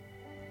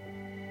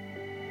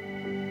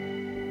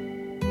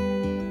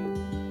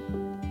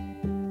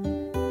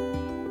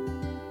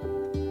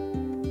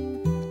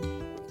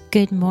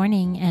Good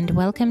morning and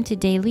welcome to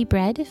Daily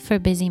Bread for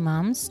Busy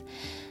Moms,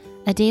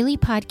 a daily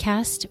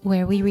podcast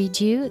where we read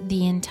you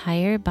the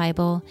entire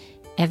Bible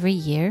every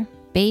year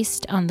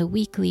based on the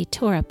weekly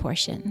Torah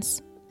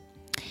portions.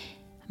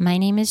 My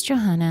name is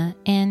Johanna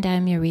and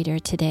I'm your reader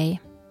today.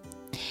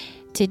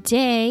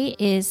 Today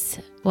is,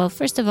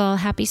 first of all,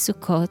 Happy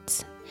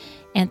Sukkot.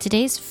 And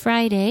today's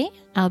Friday.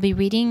 I'll be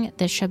reading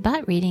the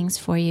Shabbat readings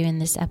for you in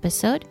this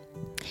episode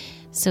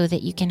so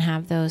that you can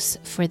have those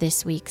for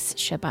this week's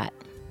Shabbat.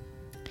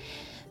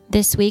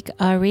 This week,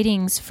 our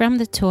readings from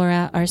the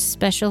Torah are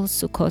special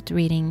Sukkot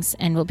readings,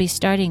 and we'll be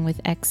starting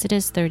with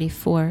Exodus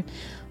 34,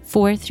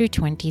 4 through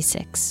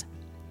 26.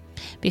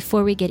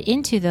 Before we get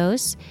into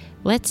those,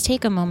 let's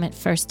take a moment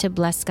first to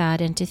bless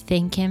God and to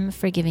thank Him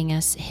for giving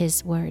us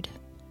His word.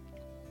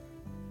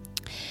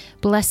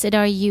 Blessed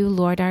are you,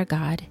 Lord our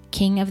God,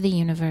 King of the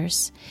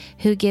universe,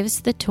 who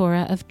gives the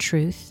Torah of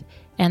truth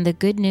and the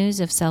good news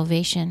of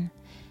salvation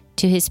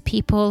to His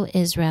people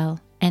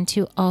Israel and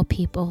to all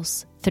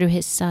peoples through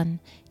His Son,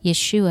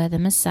 Yeshua the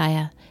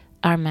Messiah,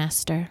 our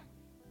Master.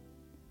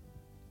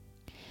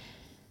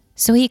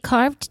 So he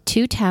carved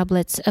 2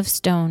 tablets of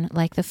stone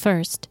like the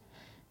first.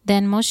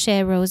 Then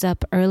Moshe rose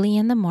up early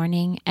in the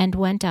morning and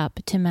went up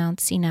to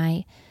Mount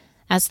Sinai,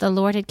 as the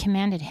Lord had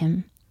commanded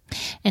him,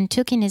 and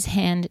took in his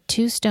hand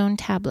 2 stone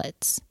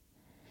tablets.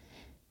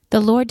 The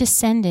Lord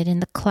descended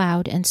in the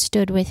cloud and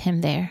stood with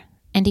him there,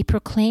 and he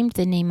proclaimed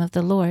the name of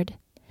the Lord.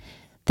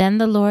 Then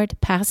the Lord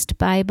passed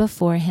by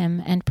before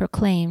him and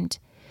proclaimed,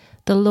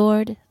 the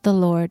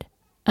Lord,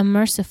 a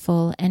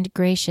merciful and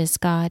gracious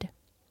God,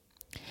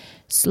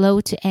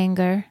 slow to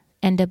anger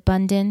and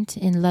abundant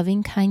in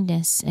loving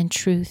kindness and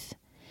truth,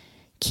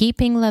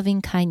 keeping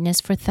loving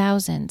kindness for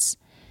thousands,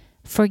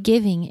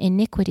 forgiving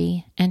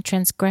iniquity and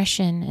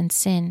transgression and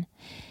sin,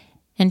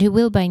 and who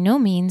will by no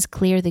means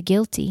clear the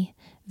guilty,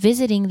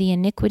 visiting the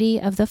iniquity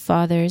of the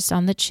fathers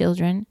on the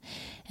children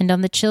and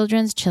on the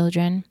children's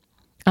children,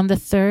 on the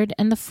 3rd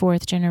and the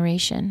 4th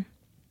generation.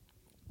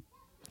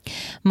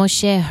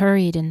 Moshe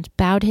hurried and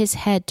bowed his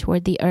head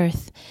toward the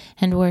earth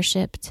and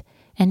worshipped,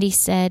 and he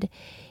said,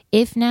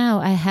 If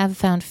now I have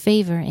found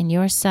favor in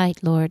your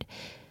sight, Lord,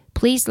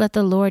 please let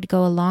the Lord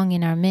go along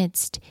in our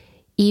midst,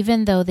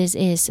 even though this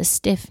is a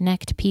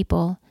stiff-necked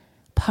people.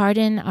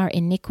 Pardon our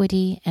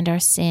iniquity and our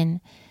sin,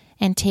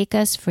 and take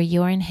us for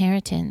your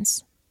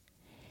inheritance.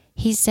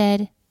 He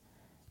said,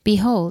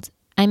 Behold,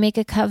 I make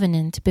a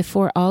covenant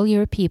before all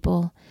your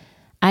people.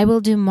 I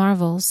will do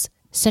marvels,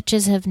 such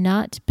as have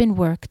not been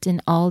worked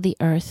in all the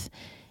earth,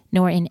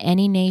 nor in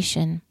any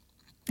nation.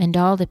 And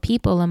all the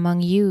people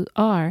among you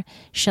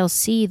shall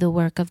see the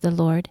work of the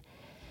Lord,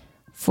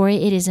 for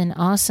it is an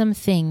awesome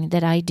thing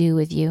that I do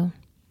with you.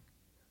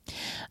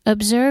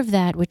 Observe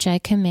that which I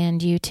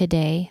command you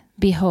today.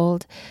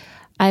 Behold,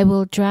 I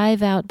will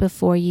drive out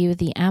before you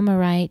the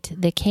Amorite,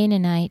 the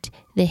Canaanite,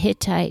 the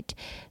Hittite,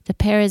 the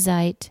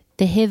Perizzite,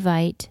 the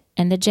Hivite,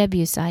 and the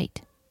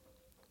Jebusite.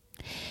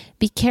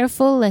 Be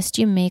careful lest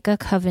you make a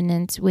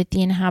covenant with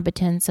the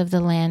inhabitants of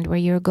the land where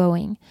you are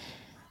going,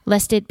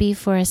 lest it be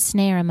for a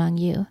snare among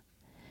you.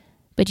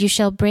 But you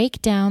shall break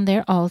down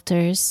their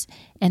altars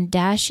and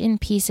dash in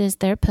pieces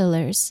their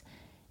pillars,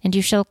 and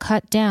you shall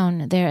cut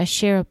down their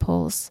Asherah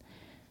poles,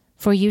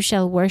 for you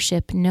shall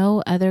worship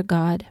no other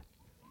God.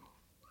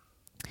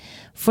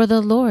 For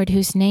the Lord,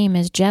 whose name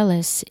is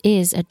jealous,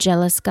 is a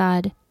jealous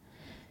God.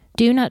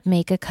 Do not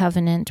make a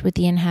covenant with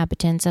the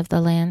inhabitants of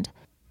the land,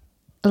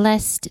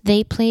 lest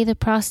they play the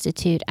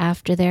prostitute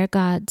after their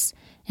gods,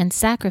 and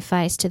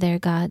sacrifice to their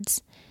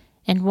gods,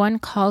 and one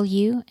call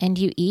you, and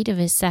you eat of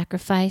his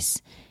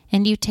sacrifice,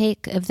 and you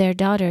take of their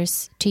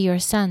daughters to your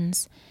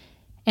sons,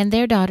 and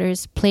their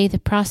daughters play the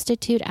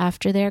prostitute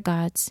after their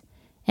gods,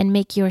 and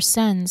make your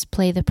sons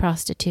play the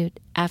prostitute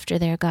after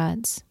their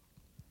gods.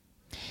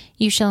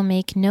 You shall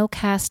make no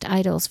cast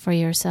idols for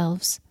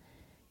yourselves.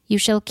 You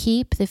shall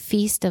keep the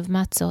feast of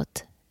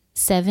Matzot.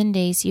 7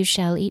 days you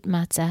shall eat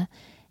matzah,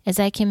 as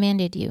I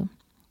commanded you,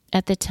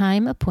 at the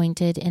time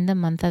appointed in the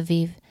month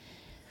Aviv.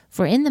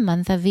 For in the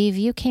month Aviv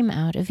you came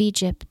out of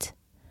Egypt.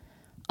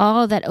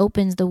 All that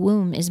opens the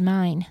womb is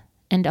mine,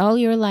 and all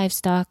your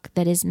livestock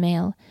that is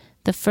male,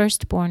 the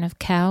firstborn of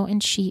cow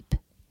and sheep.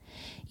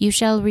 You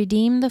shall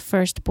redeem the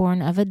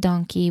firstborn of a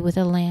donkey with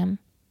a lamb.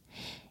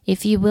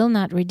 If you will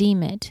not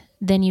redeem it,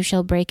 then you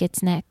shall break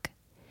its neck.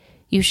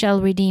 You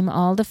shall redeem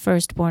all the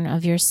firstborn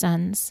of your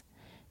sons.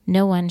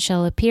 No one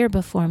shall appear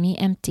before me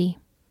empty.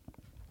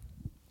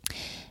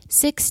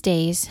 6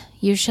 days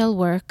you shall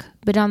work,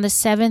 but on the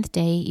 7th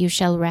day you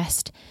shall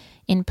rest.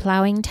 In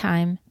plowing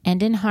time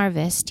and in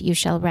harvest you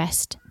shall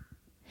rest.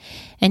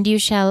 And you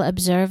shall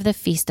observe the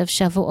feast of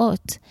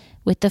Shavuot,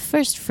 with the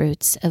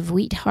firstfruits of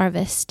wheat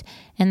harvest,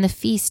 and the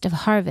feast of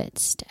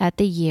harvest at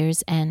the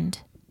year's end.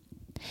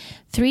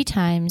 3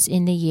 times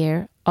in the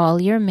year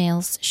all your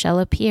males shall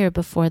appear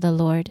before the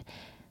Lord,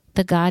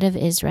 the God of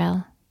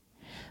Israel.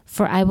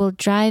 For I will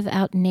drive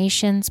out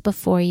nations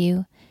before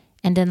you,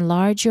 and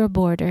enlarge your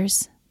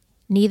borders.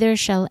 Neither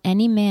shall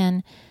any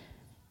man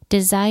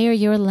desire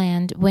your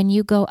land when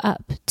you go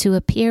up to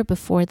appear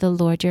before the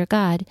Lord your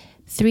God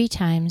 3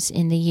 times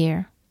in the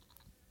year.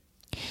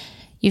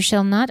 You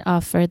shall not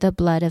offer the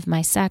blood of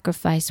my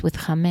sacrifice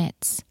with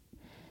chametz.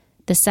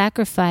 The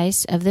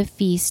sacrifice of the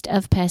feast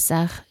of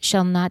Pesach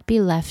shall not be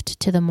left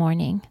to the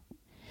morning.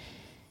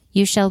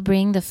 You shall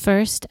bring the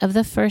first of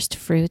the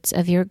firstfruits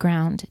of your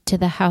ground to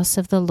the house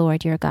of the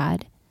Lord your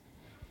God.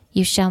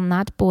 You shall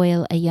not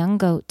boil a young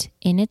goat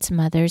in its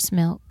mother's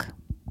milk.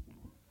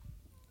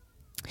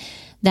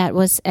 That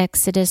was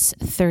Exodus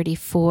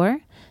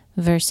 34,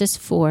 verses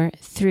 4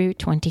 through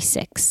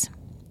 26.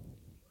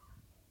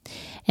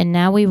 And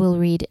now we will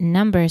read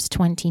Numbers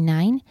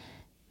 29,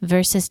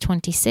 verses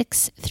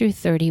 26 through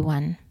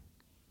 31.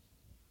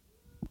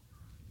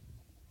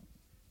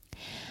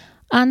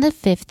 On the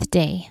 5th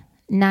day,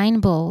 9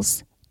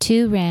 bulls,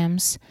 2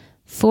 rams,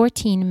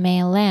 14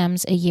 male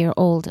lambs a year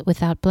old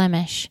without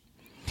blemish,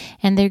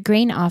 and their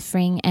grain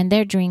offering and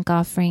their drink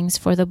offerings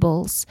for the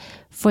bulls,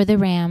 for the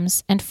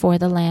rams, and for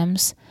the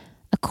lambs,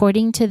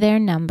 according to their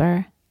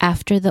number,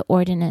 after the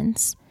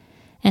ordinance,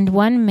 and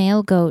 1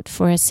 male goat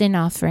for a sin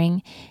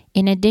offering,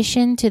 in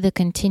addition to the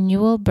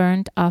continual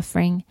burnt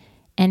offering,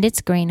 and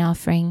its grain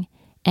offering,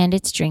 and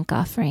its drink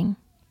offering.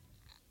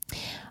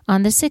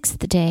 On the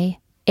 6th day,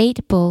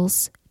 8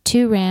 bulls,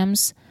 2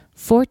 rams,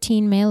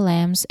 14 male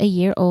lambs a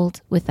year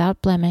old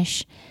without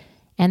blemish,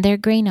 and their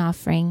grain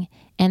offering,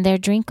 and their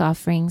drink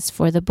offerings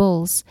for the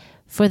bulls,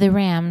 for the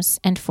rams,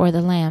 and for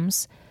the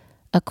lambs,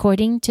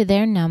 according to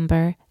their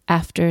number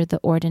after the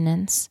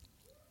ordinance.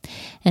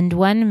 And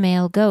 1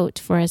 male goat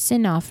for a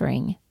sin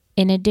offering,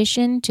 in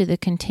addition to the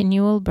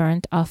continual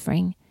burnt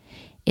offering,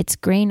 its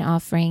grain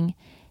offering,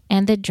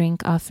 and the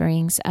drink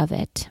offerings of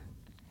it.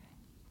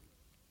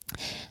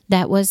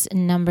 That was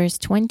Numbers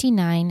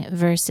 29,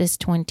 verses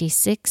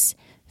 26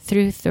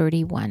 through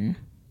 31.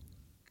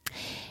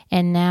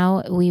 And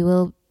now we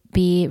will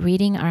be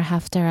reading our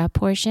Haftarah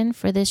portion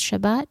for this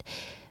Shabbat.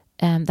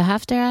 The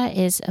Haftarah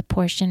is a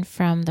portion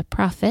from the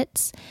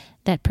prophets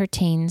that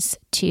pertains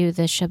to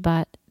the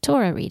Shabbat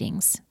Torah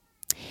readings.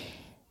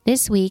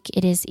 This week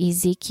it is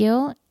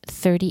Ezekiel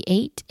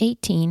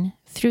 38:18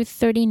 through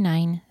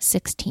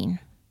 39:16.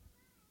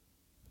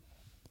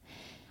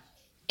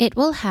 It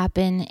will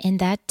happen in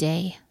that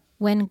day,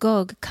 when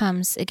Gog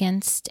comes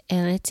against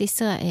Eretz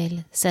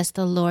Israel, says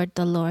the Lord,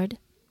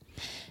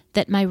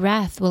 that my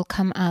wrath will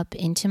come up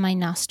into my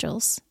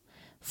nostrils.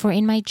 For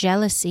in my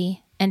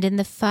jealousy and in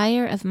the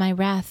fire of my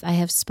wrath I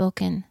have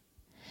spoken.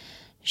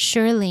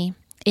 Surely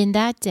in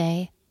that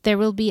day there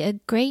will be a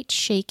great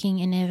shaking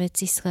in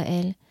Eretz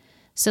Israel,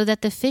 so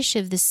that the fish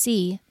of the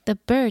sea, the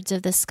birds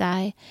of the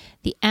sky,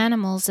 the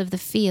animals of the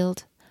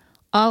field,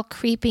 all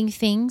creeping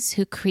things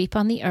who creep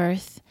on the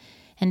earth,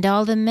 and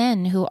all the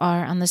men who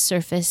are on the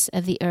surface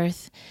of the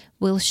earth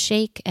will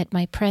shake at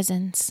my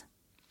presence.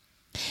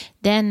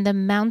 Then the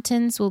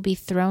mountains will be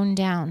thrown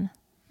down,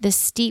 the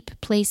steep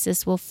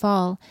places will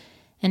fall,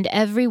 and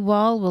every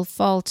wall will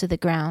fall to the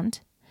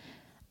ground.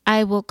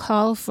 I will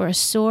call for a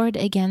sword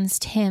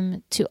against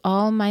him to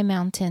all my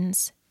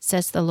mountains,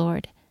 says the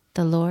Lord,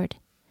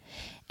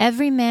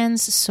 Every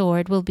man's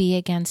sword will be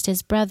against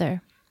his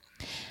brother.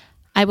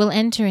 I will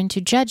enter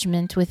into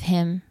judgment with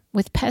him,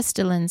 with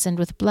pestilence and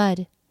with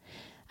blood.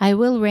 I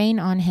will rain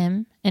on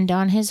him and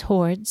on his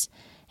hordes,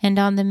 and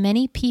on the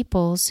many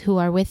peoples who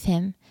are with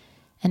him,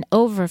 an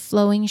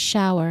overflowing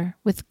shower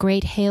with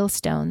great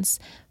hailstones,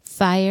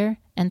 fire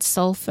and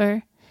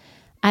sulfur.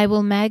 I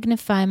will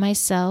magnify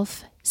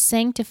myself,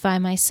 sanctify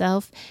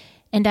myself,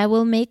 and I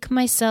will make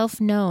myself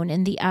known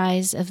in the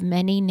eyes of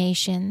many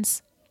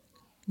nations.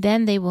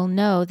 Then they will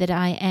know that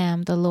I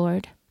am the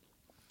Lord.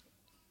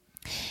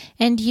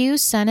 And you,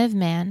 son of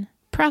man,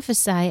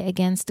 prophesy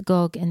against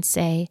Gog and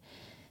say,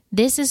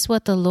 This is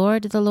what the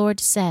Lord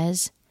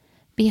says.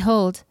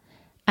 Behold,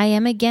 I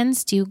am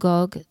against you,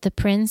 Gog, the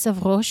prince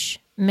of Rosh,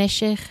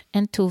 Meshech,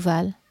 and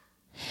Tuval.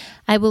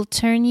 I will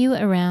turn you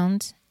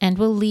around, and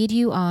will lead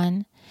you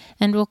on,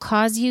 and will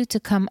cause you to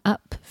come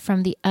up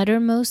from the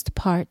uttermost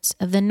parts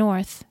of the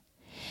north.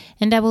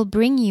 And I will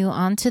bring you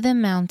onto the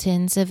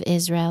mountains of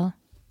Israel.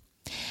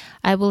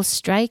 I will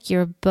strike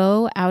your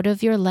bow out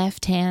of your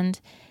left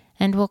hand,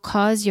 and will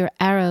cause your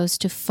arrows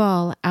to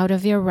fall out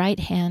of your right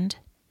hand.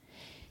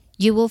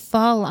 You will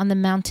fall on the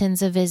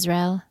mountains of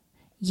Israel,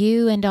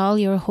 you and all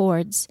your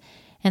hordes,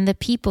 and the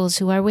peoples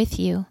who are with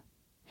you.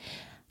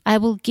 I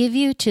will give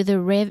you to the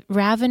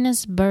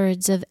ravenous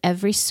birds of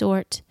every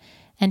sort,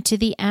 and to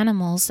the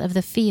animals of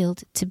the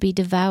field to be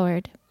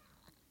devoured.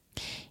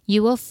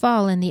 You will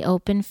fall in the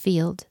open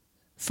field,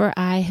 for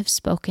I have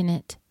spoken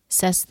it,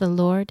 says the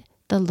Lord.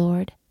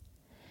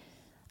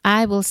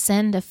 I will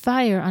send a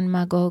fire on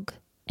Magog,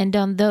 and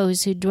on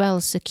those who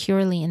dwell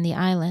securely in the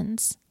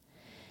islands.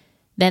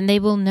 Then they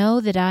will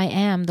know that I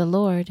am the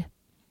Lord.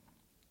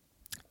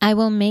 I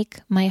will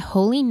make my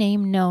holy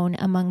name known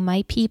among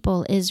my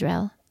people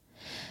Israel.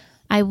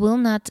 I will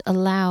not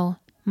allow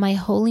my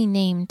holy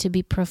name to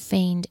be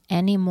profaned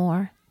any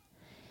more.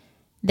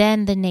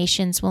 Then the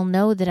nations will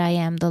know that I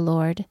am the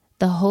Lord,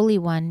 the Holy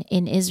One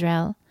in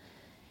Israel.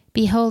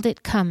 Behold,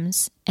 it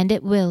comes, and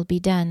it will be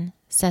done,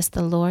 says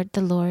the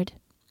Lord.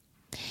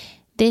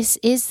 This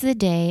is the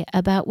day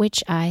about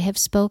which I have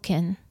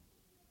spoken.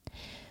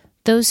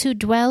 Those who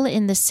dwell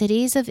in the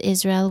cities of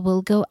Israel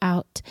will go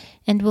out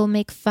and will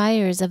make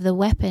fires of the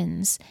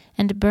weapons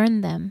and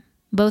burn them,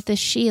 both the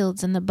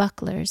shields and the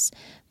bucklers,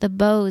 the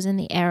bows and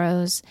the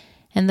arrows,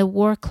 and the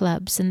war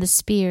clubs and the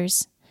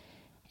spears.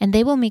 And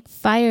they will make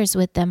fires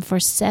with them for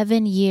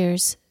 7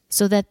 years,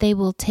 so that they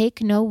will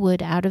take no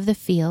wood out of the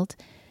field,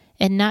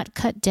 and not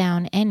cut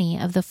down any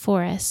of the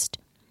forest.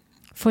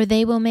 For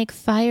they will make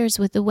fires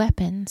with the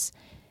weapons,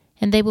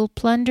 and they will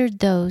plunder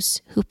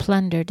those who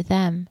plundered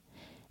them,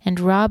 and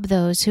rob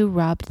those who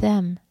robbed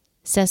them,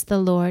 says the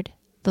Lord,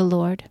 the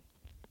Lord.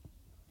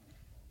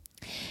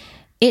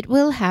 It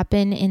will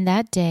happen in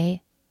that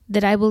day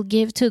that I will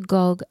give to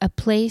Gog a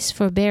place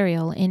for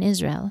burial in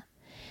Israel,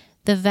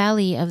 the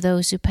valley of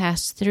those who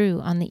pass through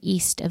on the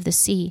east of the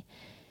sea,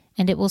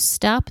 and it will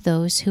stop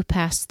those who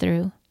pass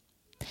through.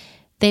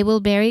 They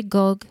will bury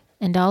Gog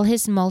and all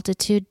his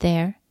multitude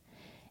there,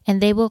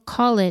 and they will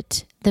call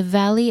it the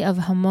valley of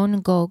Hamon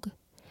Gog.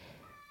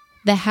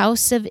 The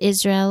house of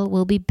Israel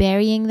will be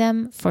burying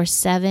them for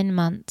 7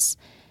 months,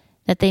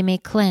 that they may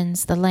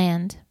cleanse the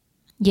land.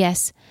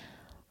 Yes,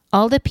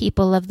 all the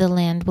people of the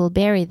land will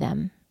bury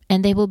them,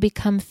 and they will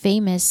become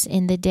famous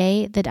in the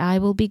day that I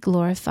will be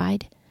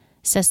glorified,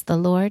 says the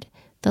Lord,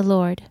 the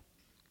Lord.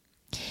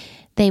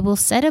 They will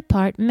set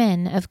apart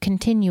men of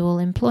continual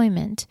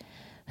employment,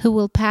 who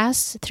will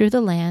pass through the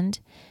land,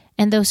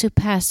 and those who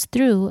pass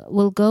through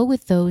will go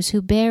with those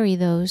who bury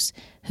those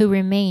who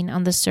remain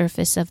on the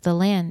surface of the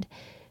land,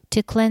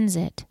 to cleanse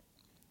it.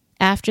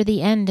 After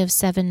the end of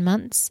 7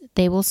 months,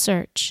 they will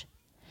search.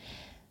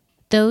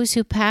 Those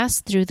who pass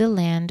through the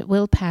land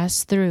will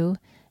pass through,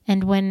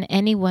 and when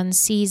anyone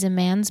sees a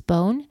man's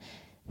bone,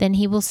 then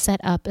he will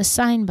set up a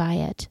sign by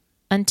it,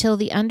 until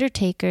the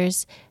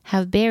undertakers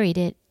have buried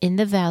it in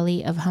the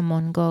valley of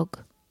Hamon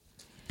Gog.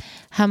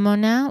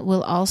 Hamonah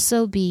will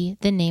also be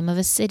the name of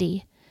a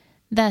city.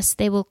 Thus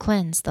they will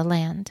cleanse the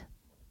land.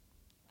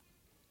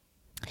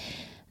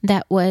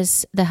 That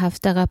was the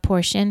Haftarah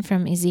portion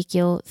from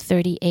Ezekiel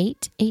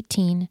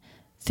 38:18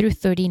 through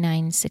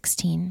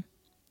 39:16.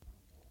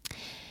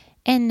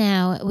 And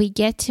now we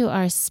get to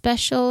our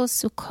special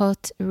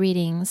Sukkot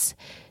readings.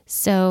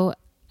 So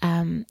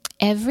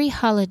every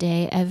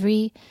holiday,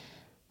 every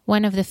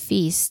one of the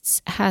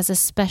feasts has a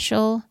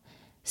special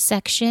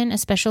section, a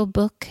special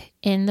book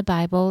in the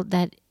Bible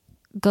that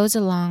goes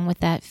along with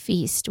that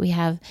feast. We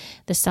have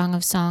the Song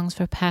of Songs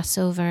for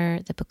Passover,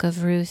 the Book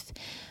of Ruth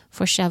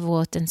for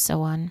Shavuot, and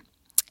so on.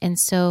 And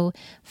so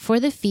for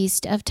the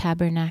Feast of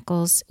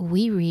Tabernacles,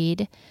 we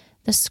read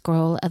the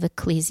scroll of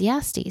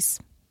Ecclesiastes.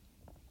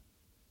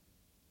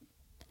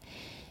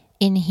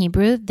 In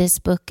Hebrew, this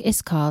book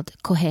is called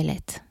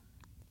Kohelet.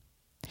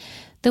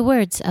 The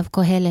words of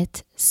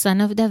Kohelet, son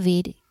of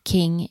David,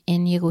 king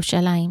in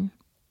Yerushalayim.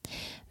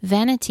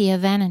 Vanity of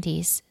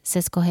vanities,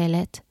 says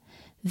Kohelet.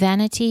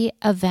 Vanity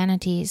of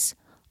vanities,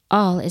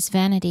 all is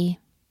vanity.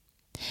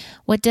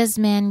 What does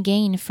man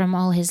gain from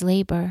all his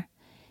labor,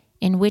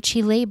 in which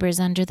he labors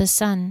under the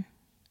sun?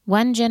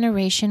 1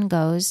 generation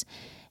goes,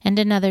 and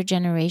another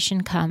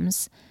generation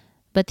comes,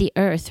 but the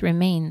earth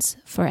remains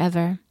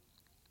forever.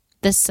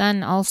 The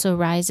sun also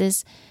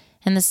rises,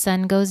 and the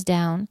sun goes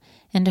down,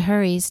 and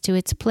hurries to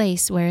its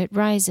place where it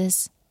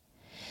rises.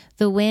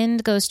 The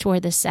wind goes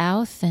toward the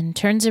south, and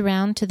turns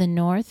around to the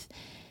north.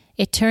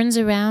 It turns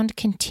around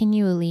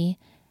continually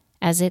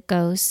as it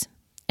goes,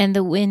 and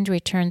the wind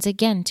returns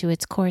again to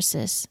its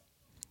courses.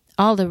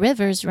 All the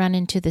rivers run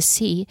into the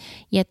sea,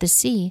 yet the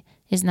sea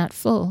is not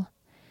full.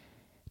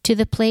 To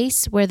the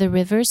place where the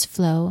rivers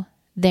flow,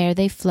 there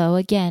they flow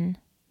again.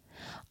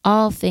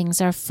 All things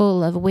are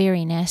full of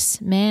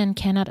weariness, man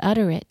cannot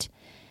utter it.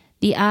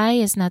 The eye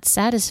is not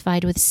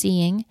satisfied with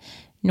seeing,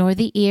 nor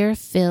the ear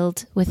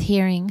filled with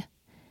hearing.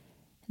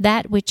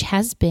 That which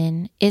has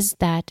been is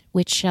that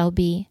which shall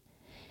be,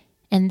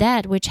 and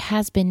that which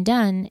has been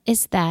done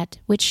is that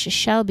which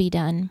shall be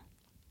done.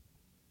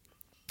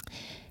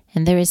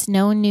 And there is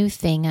no new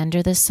thing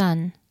under the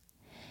sun.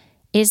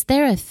 Is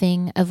there a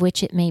thing of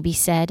which it may be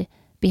said,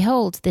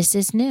 Behold, this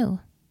is new?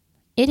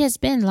 It has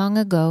been long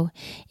ago,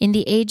 in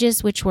the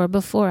ages which were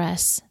before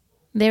us.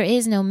 There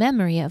is no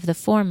memory of the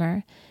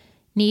former,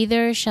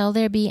 neither shall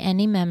there be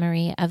any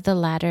memory of the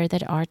latter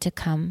that are to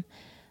come,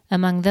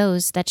 among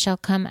those that shall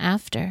come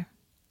after.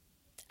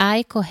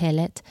 I,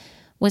 Kohelet,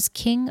 was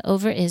king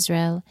over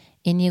Israel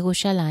in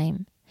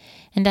Yerushalayim,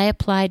 and I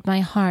applied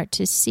my heart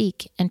to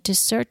seek and to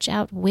search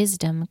out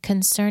wisdom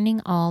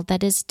concerning all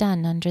that is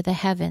done under the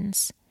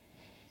heavens.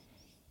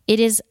 It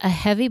is a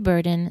heavy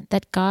burden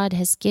that God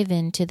has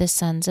given to the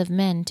sons of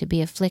men to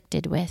be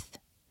afflicted with.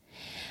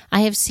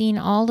 I have seen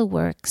all the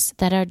works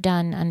that are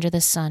done under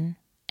the sun,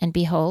 and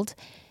behold,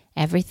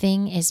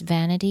 everything is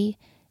vanity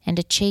and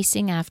a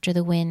chasing after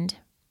the wind.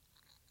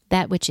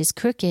 That which is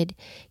crooked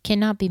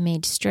cannot be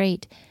made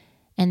straight,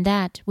 and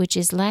that which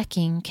is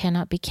lacking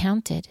cannot be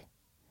counted.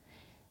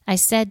 I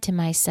said to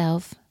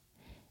myself,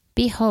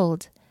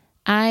 Behold,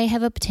 I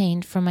have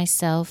obtained for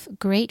myself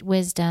great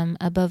wisdom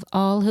above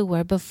all who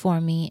were before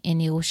me in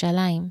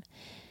Yerushalayim.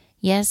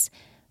 Yes,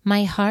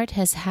 my heart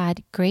has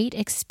had great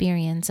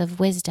experience of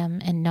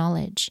wisdom and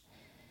knowledge.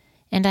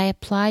 And I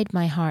applied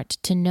my heart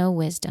to know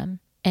wisdom,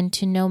 and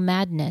to know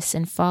madness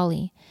and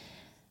folly.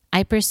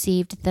 I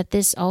perceived that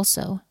this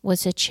also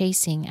was a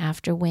chasing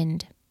after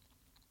wind.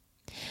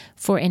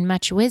 For in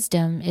much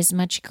wisdom is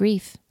much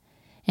grief,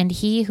 and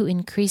he who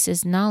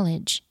increases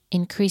knowledge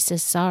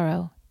increases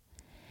sorrow.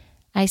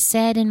 I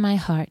said in my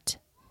heart,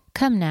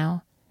 Come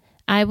now,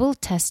 I will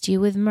test you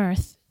with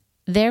mirth,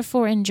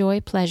 therefore enjoy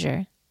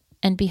pleasure.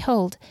 And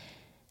behold,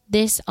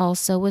 this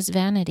also was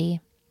vanity.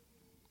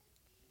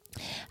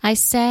 I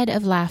said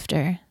of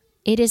laughter,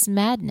 It is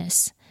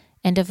madness,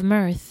 and of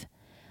mirth,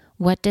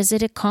 what does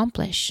it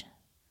accomplish?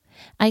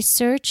 I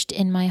searched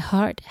in my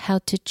heart how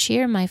to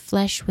cheer my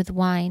flesh with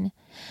wine,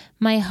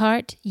 my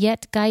heart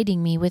yet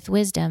guiding me with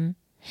wisdom,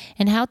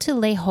 and how to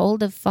lay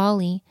hold of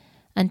folly,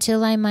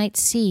 until I might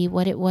see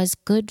what it was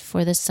good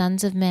for the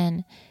sons of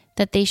men,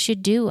 that they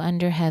should do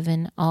under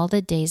heaven all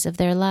the days of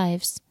their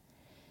lives.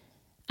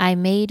 I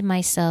made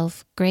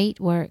myself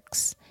great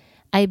works,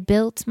 I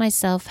built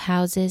myself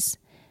houses,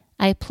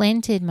 I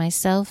planted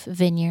myself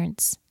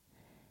vineyards.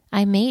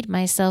 I made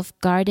myself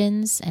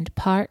gardens and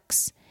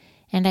parks,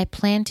 and I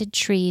planted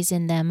trees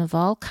in them of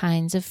all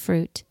kinds of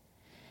fruit.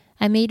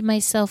 I made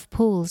myself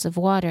pools of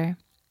water,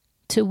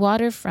 to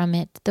water from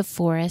it the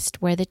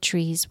forest where the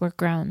trees were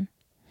grown.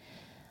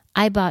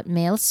 I bought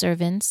male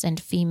servants and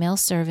female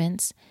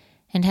servants,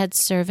 and had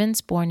servants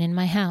born in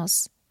my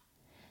house.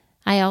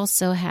 I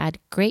also had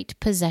great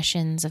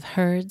possessions of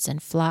herds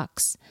and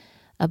flocks,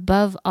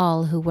 above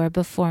all who were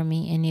before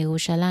me in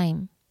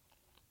Jerusalem.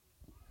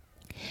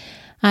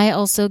 I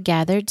also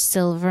gathered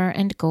silver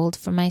and gold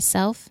for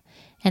myself,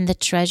 and the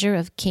treasure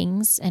of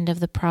kings and of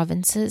the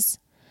provinces.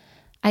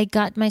 I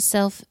got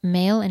myself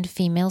male and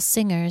female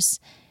singers,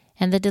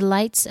 and the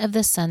delights of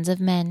the sons of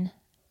men,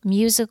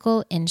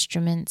 musical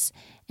instruments,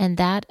 and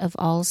that of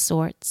all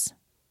sorts.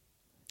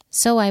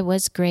 So I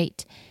was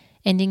great,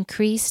 and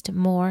increased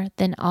more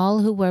than all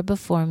who were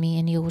before me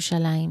in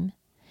Jerusalem.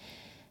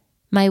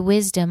 My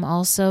wisdom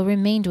also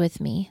remained with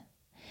me.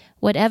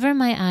 Whatever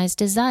my eyes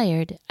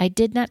desired, I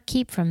did not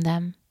keep from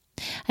them.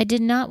 I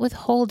did not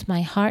withhold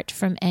my heart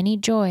from any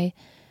joy,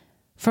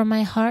 for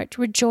my heart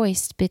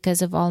rejoiced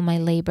because of all my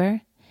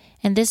labor,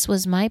 and this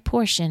was my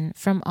portion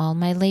from all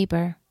my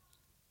labor.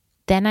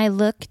 Then I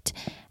looked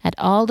at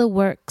all the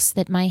works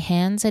that my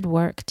hands had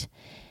worked,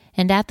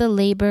 and at the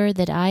labor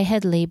that I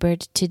had labored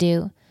to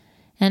do,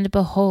 and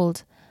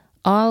behold,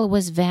 all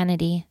was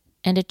vanity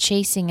and a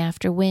chasing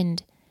after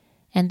wind,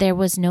 and there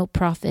was no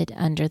profit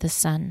under the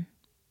sun.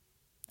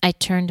 I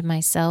turned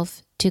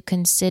myself to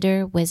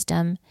consider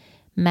wisdom,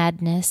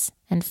 madness,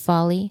 and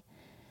folly.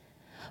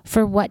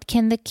 For what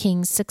can the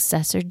king's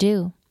successor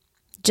do?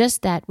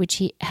 Just that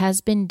which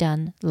has been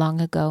done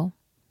long ago.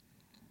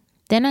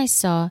 Then I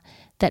saw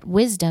that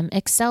wisdom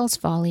excels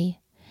folly,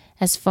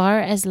 as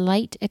far as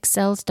light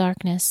excels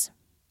darkness.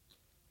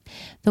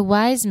 The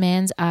wise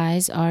man's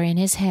eyes are in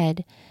his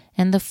head,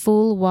 and the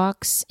fool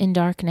walks in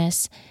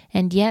darkness,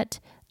 and yet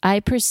I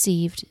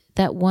perceived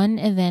that one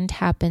event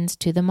happens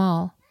to them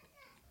all.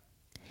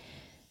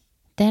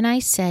 Then I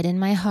said in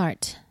my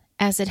heart,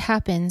 As it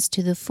happens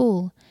to the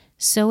fool,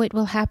 so it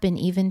will happen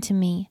even to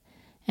me.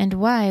 And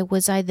why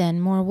was I then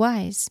more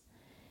wise?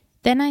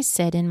 Then I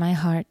said in my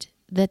heart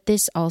that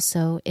this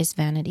also is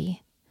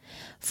vanity.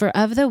 For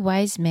of the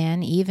wise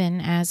man,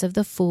 even as of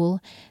the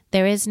fool,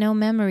 there is no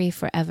memory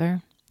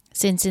forever,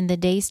 since in the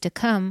days to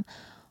come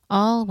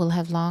all will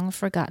have long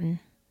forgotten.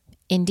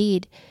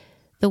 Indeed,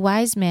 the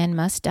wise man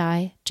must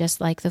die just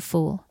like the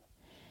fool.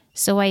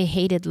 So I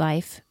hated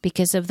life,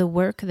 because of the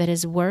work that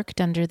is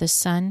worked under the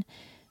sun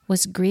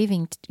was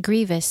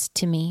grievous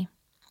to me.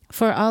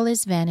 For all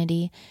is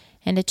vanity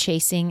and a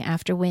chasing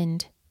after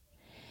wind.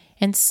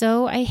 And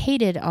so I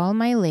hated all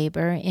my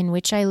labor in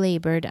which I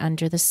labored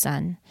under the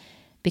sun,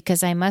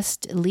 because I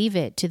must leave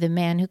it to the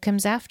man who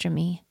comes after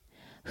me.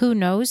 Who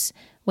knows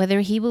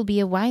whether he will be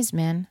a wise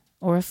man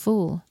or a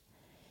fool?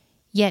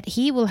 Yet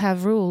he will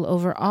have rule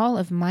over all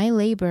of my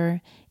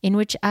labor in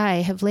which I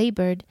have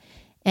labored,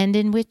 and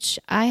in which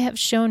I have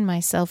shown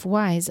myself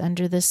wise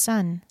under the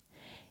sun.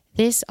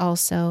 This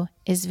also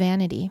is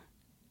vanity.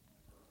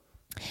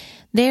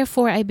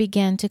 Therefore I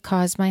began to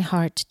cause my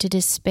heart to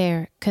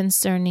despair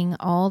concerning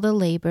all the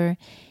labor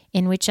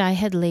in which I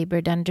had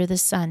labored under the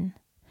sun.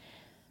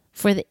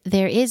 For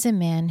there is a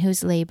man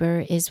whose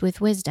labor is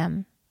with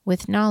wisdom,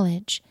 with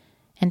knowledge,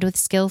 and with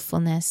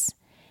skillfulness.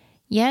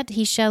 Yet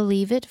he shall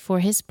leave it for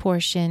his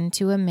portion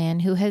to a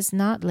man who has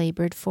not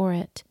labored for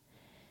it.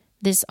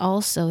 This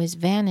also is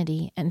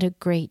vanity and a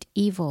great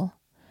evil.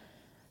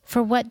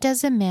 For what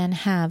does a man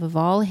have of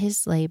all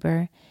his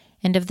labor,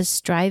 and of the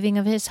striving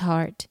of his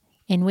heart,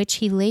 in which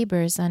he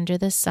labors under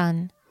the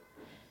sun?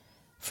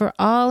 For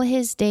all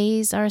his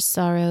days are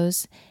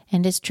sorrows,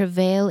 and his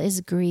travail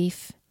is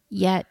grief,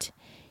 yet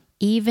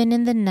even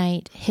in the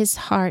night his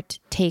heart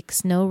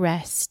takes no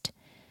rest.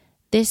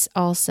 This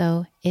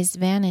also is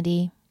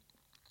vanity.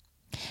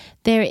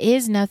 There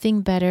is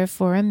nothing better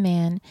for a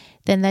man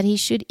than that he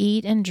should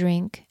eat and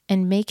drink,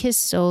 and make his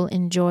soul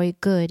enjoy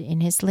good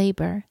in his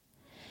labor.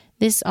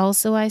 This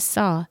also I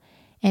saw,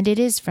 and it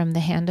is from the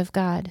hand of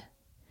God.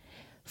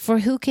 For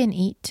who can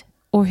eat,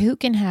 or who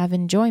can have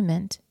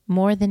enjoyment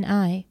more than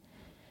I?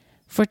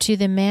 For to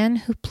the man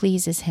who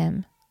pleases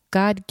him,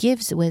 God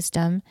gives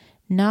wisdom,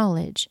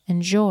 knowledge,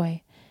 and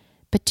joy.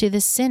 But to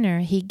the sinner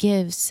he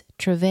gives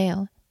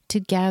travail, to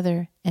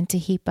gather and to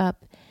heap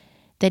up,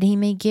 that he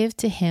may give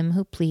to him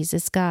who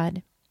pleases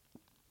God.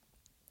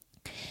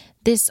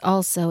 This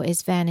also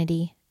is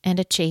vanity and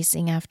a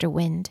chasing after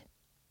wind.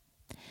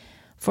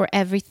 For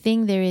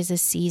everything there is a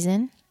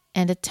season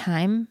and a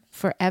time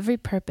for every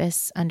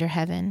purpose under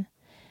heaven,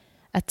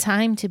 a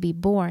time to be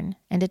born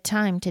and a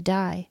time to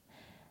die,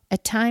 a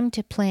time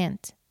to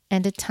plant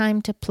and a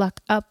time to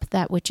pluck up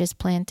that which is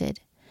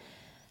planted,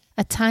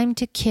 a time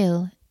to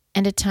kill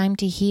and a time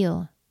to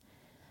heal,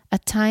 a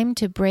time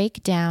to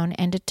break down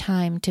and a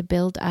time to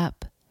build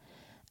up,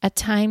 a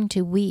time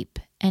to weep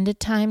and a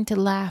time to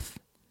laugh,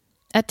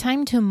 a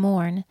time to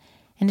mourn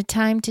and a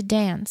time to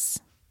dance,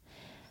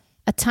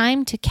 a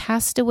time to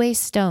cast away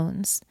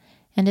stones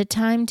and a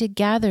time to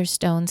gather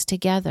stones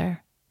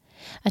together,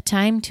 a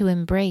time to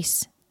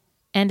embrace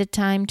and a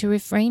time to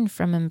refrain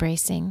from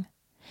embracing,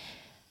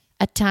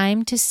 a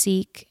time to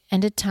seek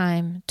and a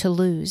time to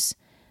lose,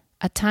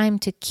 a time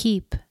to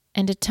keep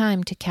and a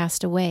time to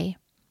cast away,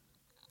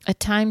 a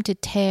time to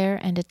tear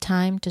and a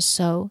time to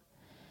sow,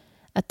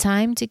 a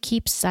time to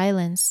keep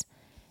silence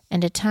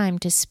and a time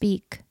to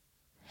speak,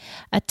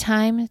 a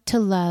time to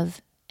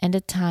love and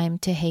a time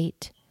to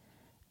hate,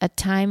 a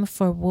time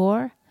for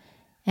war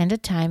and a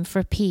time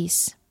for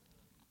peace.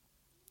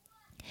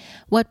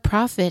 What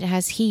profit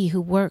has he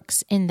who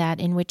works in that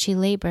in which he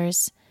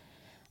labors?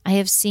 I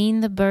have seen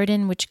the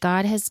burden which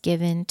God has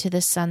given to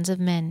the sons of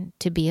men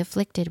to be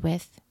afflicted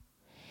with.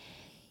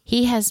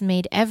 He has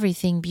made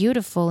everything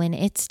beautiful in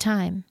its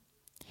time.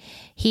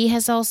 He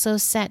has also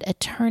set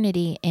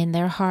eternity in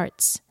their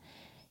hearts,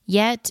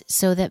 yet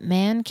so that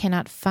man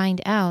cannot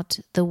find out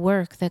the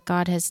work that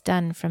God has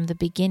done from the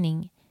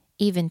beginning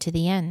even to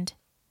the end.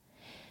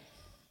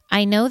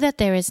 I know that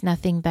there is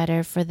nothing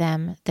better for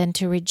them than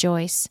to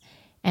rejoice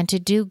and to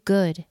do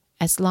good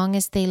as long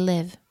as they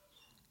live.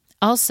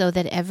 Also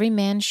that every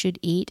man should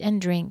eat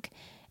and drink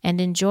and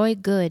enjoy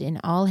good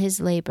in all his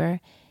labor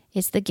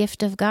is the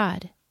gift of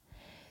God.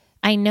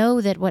 I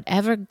know that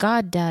whatever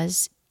God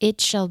does, it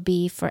shall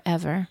be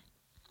forever.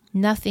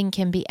 Nothing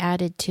can be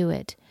added to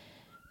it,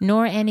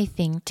 nor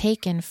anything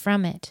taken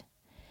from it.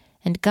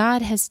 And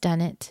God has done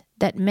it,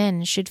 that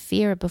men should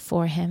fear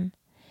before him.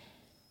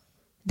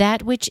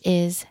 That which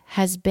is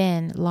has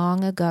been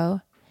long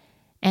ago,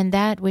 and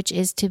that which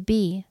is to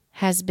be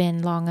has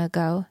been long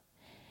ago.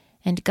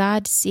 And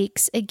God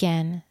seeks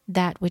again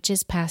that which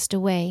is passed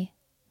away.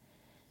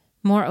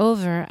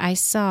 Moreover, I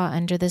saw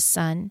under the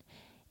sun,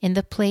 in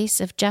the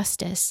place of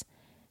justice,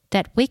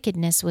 that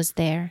wickedness was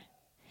there,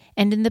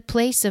 and in the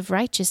place of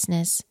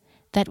righteousness,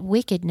 that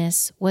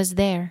wickedness was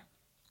there.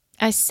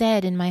 I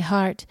said in my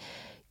heart,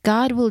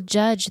 God will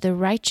judge the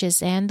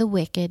righteous and the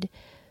wicked,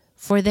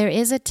 for there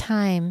is a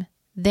time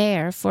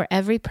there for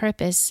every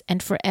purpose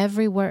and for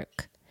every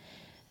work.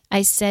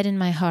 I said in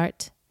my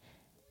heart,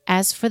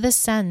 as for the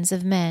sons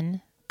of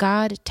men,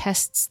 God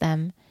tests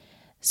them,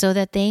 so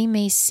that they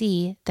may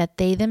see that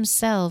they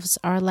themselves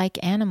are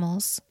like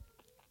animals.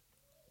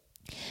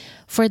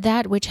 For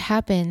that which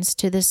happens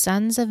to the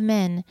sons of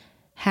men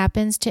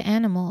happens to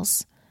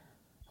animals.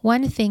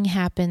 One thing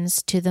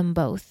happens to them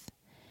both.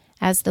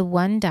 As the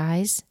one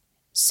dies,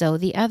 so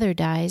the other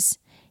dies.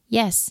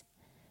 Yes,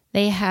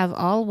 they have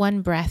all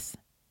one breath.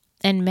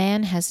 And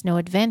man has no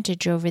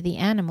advantage over the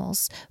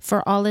animals,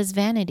 for all is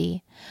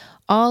vanity.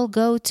 All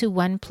go to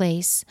one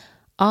place,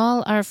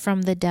 all are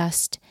from the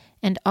dust,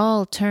 and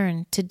all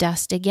turn to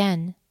dust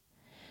again.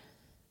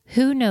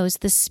 Who knows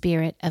the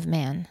spirit of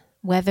man,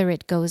 whether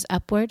it goes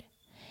upward,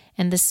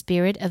 and the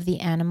spirit of the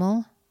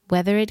animal,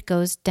 whether it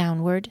goes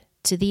downward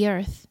to the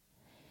earth?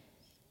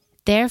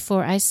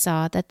 Therefore I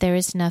saw that there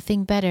is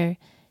nothing better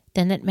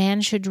than that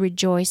man should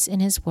rejoice in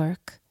his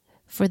work,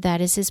 for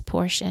that is his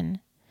portion.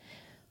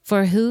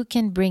 For who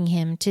can bring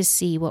him to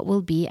see what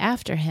will be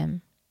after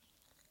him?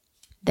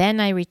 Then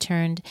I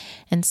returned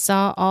and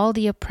saw all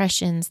the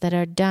oppressions that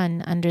are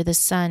done under the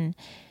sun,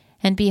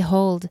 and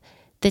behold,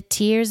 the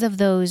tears of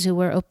those who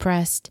were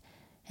oppressed,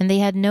 and they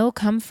had no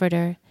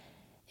comforter.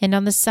 And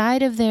on the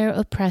side of their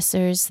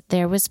oppressors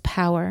there was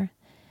power,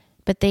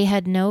 but they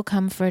had no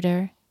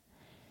comforter.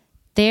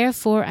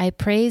 Therefore I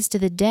praised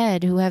the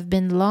dead who have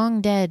been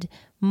long dead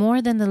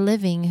more than the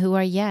living who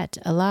are yet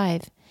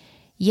alive.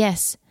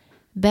 Yes,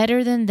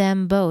 better than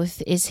them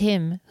both is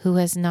him who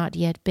has not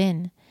yet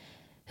been,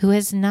 who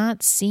has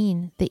not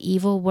seen the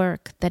evil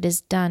work that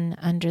is done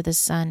under the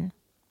sun.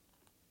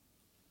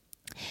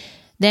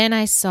 Then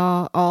I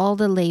saw all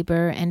the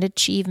labor and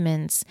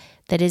achievements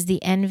that is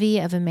the envy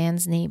of a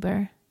man's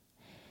neighbor.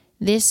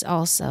 This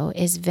also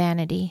is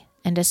vanity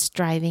and a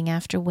striving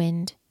after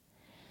wind.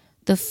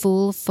 The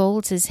fool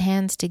folds his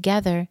hands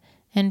together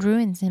and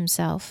ruins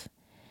himself.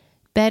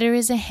 Better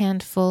is a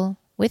handful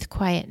with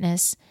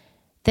quietness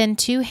than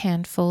 2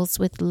 handfuls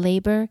with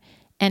labor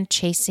and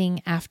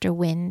chasing after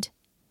wind.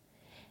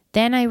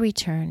 Then I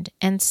returned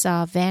and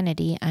saw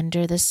vanity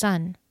under the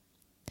sun.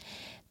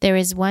 There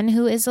is one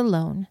who is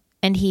alone,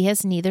 and he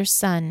has neither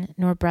son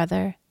nor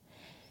brother.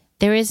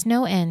 There is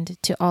no end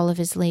to all of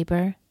his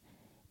labor,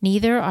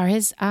 neither are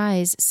his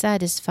eyes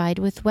satisfied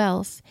with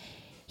wealth.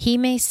 He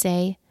may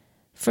say,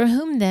 "For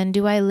whom then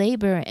do I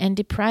labor and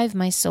deprive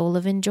my soul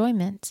of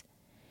enjoyment?"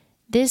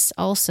 This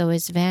also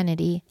is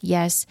vanity.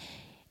 Yes,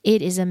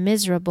 it is a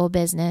miserable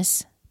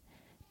business.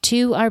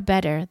 2 are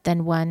better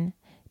than 1,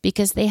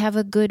 because they have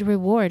a good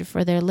reward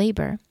for their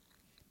labor.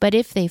 But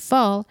if they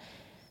fall,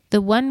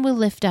 the one will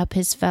lift up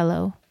his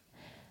fellow.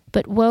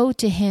 But woe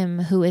to him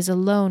who is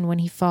alone when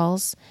he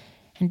falls,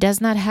 and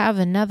does not have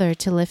another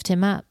to lift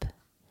him up.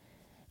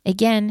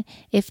 Again,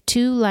 if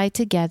 2 lie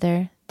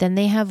together, then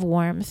they have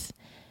warmth.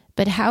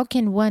 But how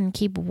can one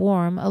keep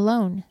warm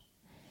alone?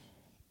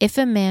 If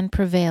a man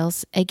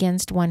prevails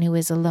against one who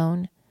is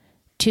alone,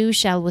 2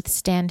 shall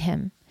withstand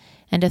him,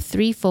 and a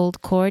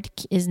 3-fold cord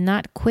is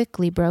not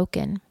quickly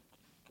broken.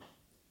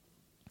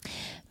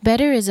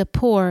 Better is a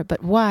poor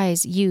but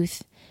wise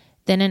youth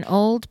than an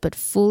old but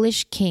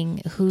foolish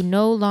king who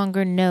no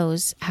longer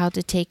knows how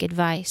to take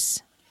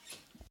advice.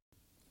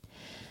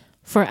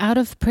 For out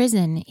of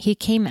prison he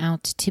came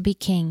out to be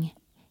king.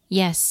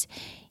 Yes,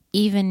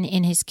 even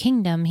in his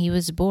kingdom he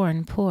was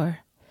born poor.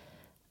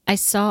 I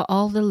saw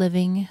all the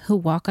living who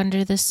walk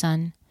under the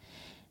sun,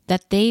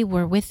 that they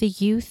were with the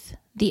youth,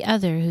 the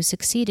other who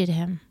succeeded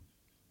him.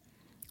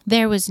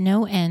 There was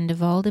no end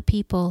of all the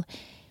people,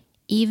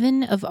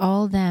 even of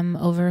all them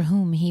over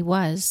whom he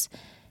was.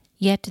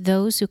 Yet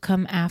those who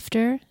come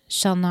after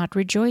shall not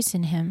rejoice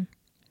in him.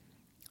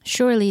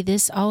 Surely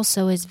this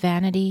also is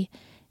vanity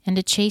and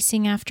a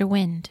chasing after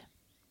wind.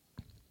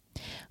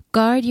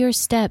 Guard your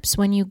steps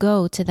when you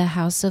go to the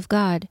house of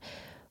God,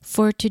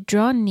 for to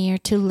draw near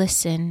to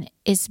listen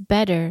is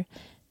better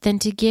than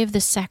to give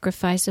the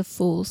sacrifice of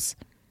fools,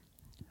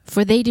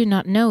 for they do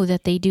not know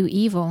that they do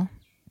evil.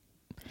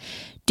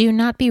 Do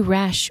not be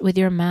rash with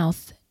your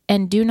mouth,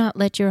 and do not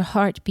let your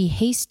heart be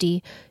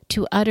hasty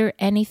to utter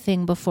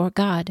anything before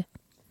God.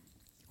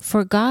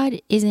 For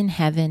God is in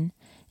heaven,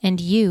 and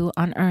you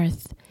on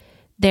earth.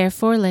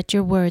 Therefore let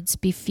your words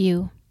be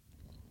few.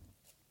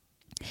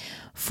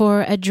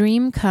 For a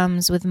dream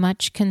comes with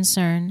much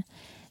concern,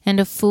 and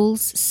a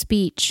fool's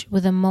speech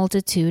with a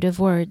multitude of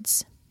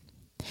words.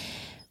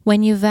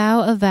 When you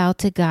vow a vow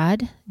to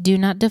God, do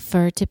not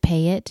defer to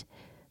pay it,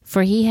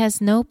 for he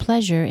has no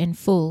pleasure in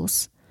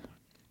fools.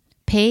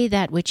 Pay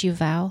that which you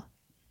vow.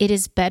 It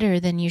is better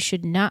that you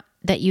should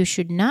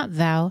not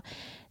vow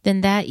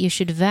than that you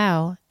should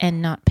vow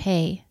and not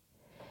pay.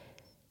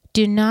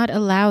 Do not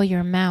allow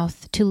your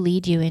mouth to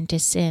lead you into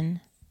sin.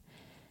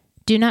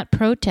 Do not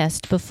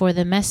protest before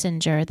the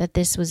messenger that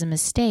this was a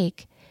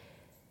mistake.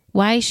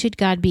 Why should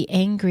God be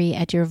angry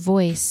at your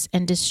voice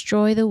and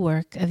destroy the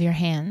work of your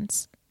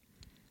hands?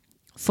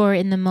 For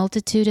in the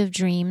multitude of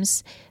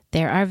dreams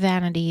there are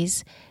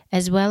vanities,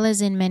 as well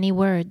as in many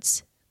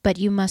words, but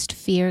you must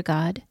fear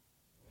God.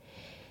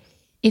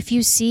 If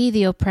you see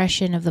the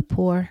oppression of the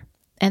poor,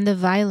 and the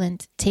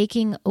violent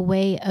taking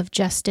away of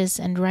justice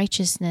and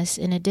righteousness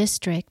in a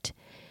district,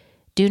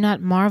 do not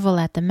marvel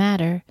at the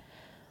matter,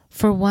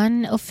 for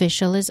one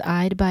official is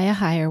eyed by a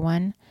higher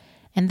one,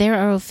 and there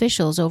are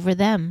officials over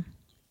them.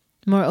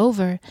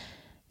 Moreover,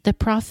 the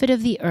profit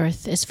of the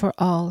earth is for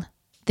all.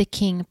 The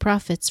king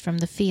profits from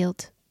the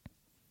field.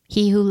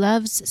 He who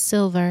loves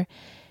silver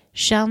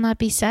shall not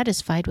be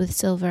satisfied with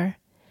silver,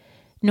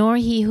 nor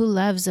he who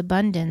loves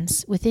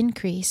abundance with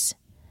increase.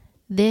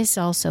 This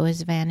also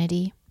is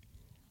vanity.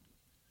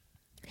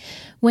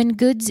 When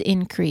goods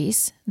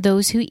increase,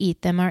 those who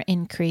eat them are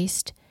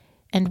increased.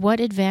 And what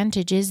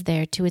advantage is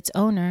there to its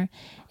owner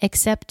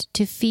except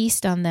to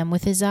feast on them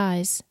with his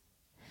eyes?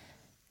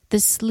 The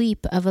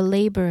sleep of a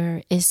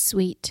laborer is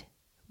sweet,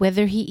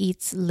 whether he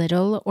eats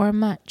little or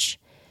much,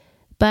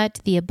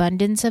 but the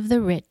abundance of the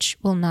rich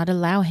will not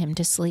allow him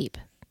to sleep.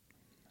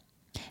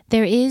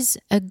 There is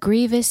a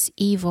grievous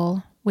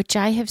evil which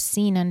I have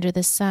seen under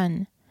the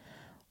sun,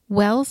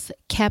 wealth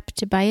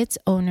kept by its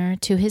owner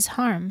to his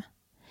harm.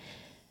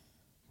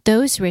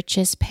 Those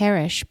riches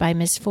perish by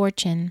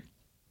misfortune,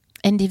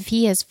 and if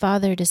he has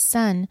fathered a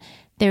son,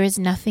 there is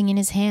nothing in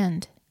his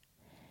hand.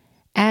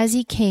 As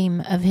he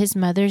came of his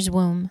mother's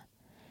womb,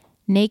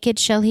 naked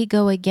shall he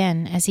go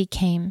again as he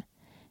came,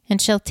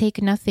 and shall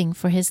take nothing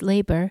for his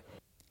labor,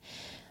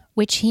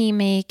 which he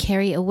may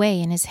carry away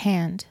in his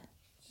hand.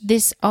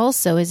 This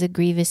also is a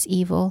grievous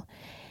evil,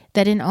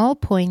 that in all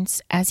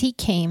points as he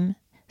came,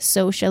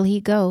 so shall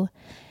he go.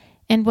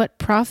 And what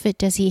profit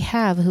does he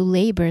have who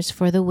labors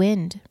for the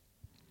wind?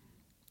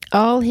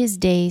 All his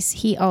days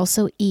he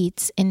also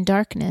eats in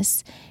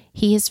darkness.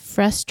 He is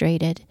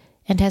frustrated,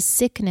 and has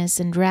sickness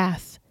and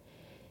wrath.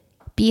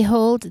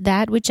 Behold,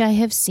 that which I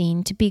have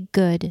seen to be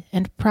good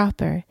and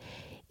proper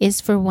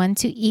is for one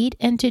to eat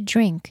and to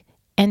drink,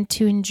 and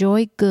to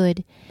enjoy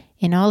good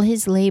in all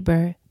his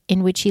labor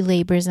in which he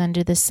labors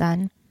under the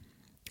sun.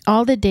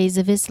 all the days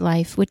of his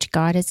life which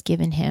God has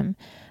given him,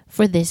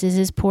 for this is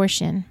his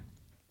portion.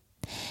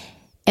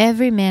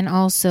 Every man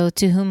also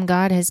to whom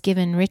God has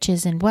given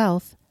riches and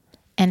wealth,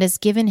 and has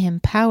given him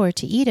power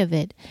to eat of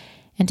it,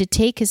 and to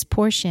take his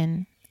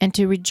portion, and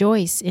to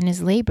rejoice in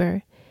his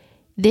labor,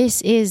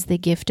 this is the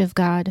gift of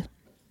God.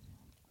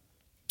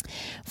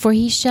 For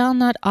he shall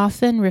not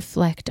often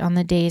reflect on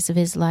the days of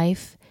his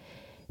life,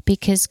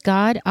 because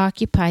God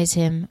occupies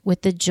him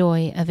with the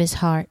joy of his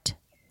heart.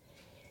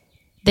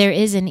 There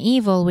is an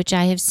evil which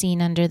I have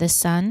seen under the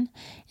sun,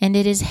 and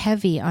it is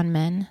heavy on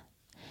men.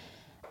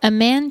 A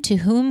man to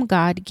whom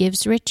God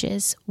gives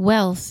riches,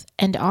 wealth,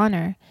 and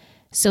honor,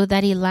 so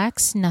that he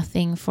lacks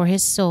nothing for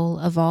his soul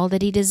of all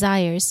that he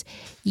desires,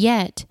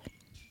 yet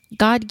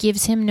God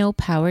gives him no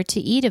power to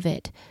eat of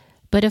it,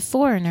 but a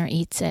foreigner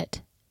eats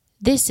it.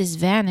 This is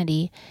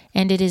vanity,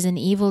 and it is an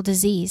evil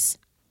disease.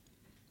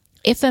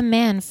 If a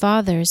man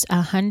fathers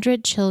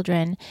 100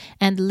 children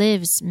and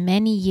lives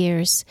many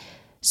years,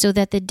 so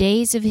that the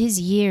days of his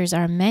years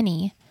are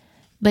many,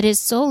 but his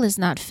soul is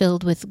not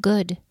filled with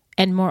good,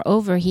 and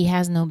moreover he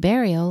has no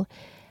burial,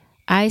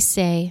 I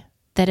say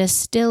that a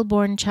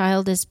stillborn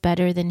child is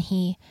better than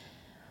he,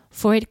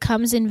 for it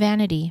comes in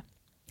vanity,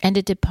 and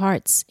it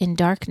departs in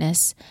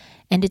darkness,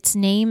 and its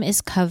name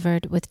is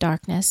covered with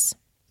darkness.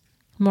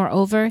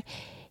 Moreover,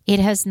 it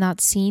has not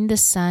seen the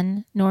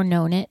sun nor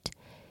known it.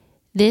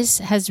 This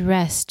has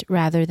rest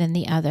rather than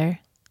the other.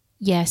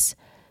 Yes,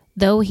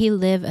 though he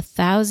live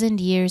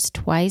 1,000 years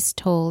twice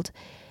told,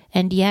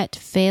 and yet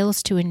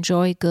fails to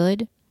enjoy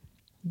good,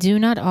 do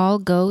not all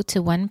go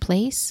to one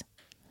place?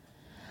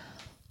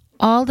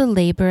 All the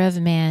labor of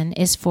man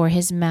is for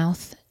his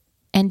mouth,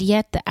 and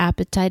yet the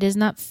appetite is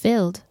not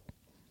filled.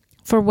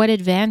 For what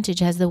advantage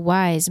has the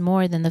wise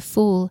more than the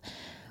fool?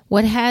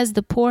 What has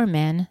the poor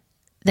man,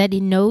 that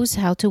he knows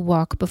how to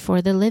walk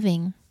before the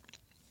living?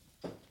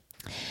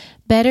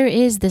 Better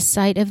is the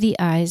sight of the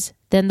eyes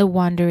than the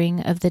wandering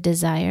of the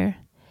desire.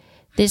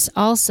 This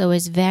also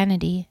is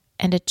vanity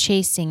and a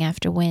chasing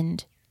after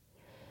wind.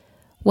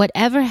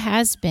 Whatever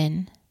has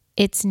been,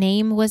 its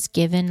name was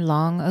given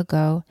long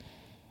ago,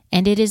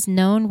 and it is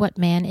known what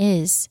man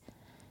is.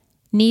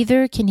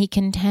 Neither can he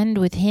contend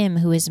with him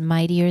who is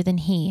mightier than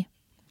he.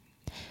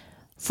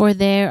 For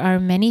there are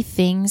many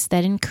things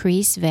that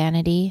increase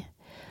vanity.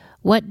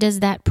 What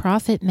does that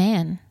profit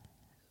man?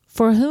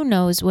 For who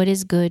knows what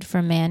is good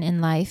for man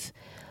in life,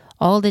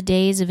 all the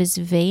days of his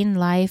vain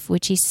life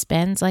which he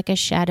spends like a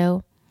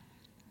shadow?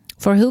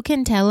 For who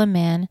can tell a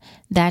man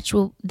that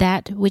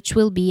which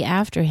will be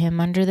after him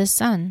under the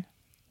sun?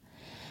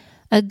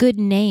 A good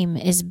name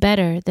is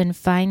better than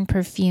fine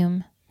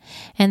perfume,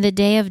 and the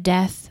day of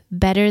death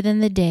better than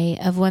the day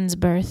of one's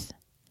birth.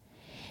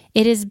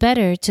 It is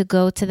better to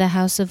go to the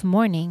house of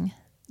mourning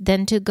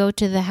than to go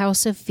to the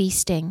house of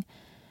feasting,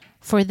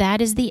 for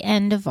that is the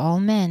end of all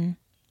men,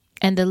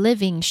 and the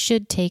living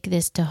should take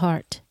this to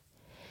heart.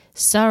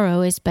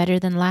 Sorrow is better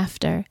than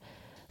laughter,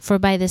 for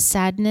by the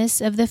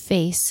sadness of the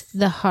face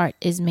the heart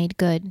is made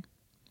good.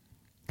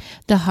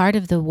 The heart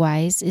of the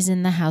wise is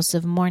in the house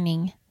of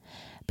mourning,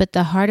 but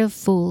the heart of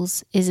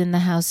fools is in the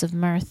house of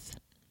mirth.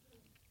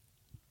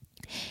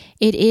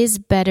 It is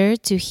better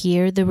to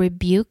hear the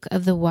rebuke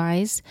of the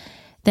wise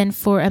than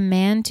for a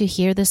man to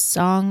hear the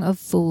song of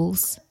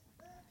fools.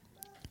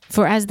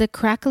 For as the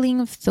crackling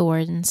of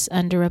thorns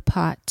under a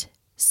pot,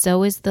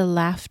 so is the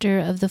laughter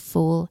of the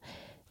fool.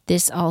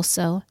 This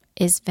also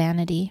is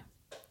vanity.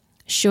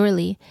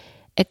 Surely,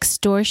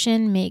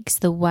 extortion makes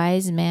the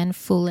wise man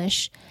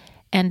foolish,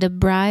 and a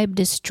bribe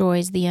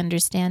destroys the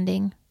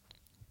understanding.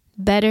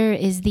 Better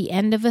is the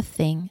end of a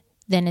thing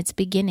than its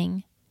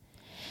beginning.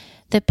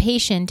 The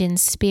patient in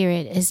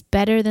spirit is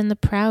better than the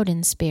proud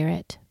in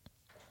spirit.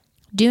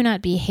 Do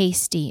not be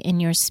hasty in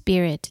your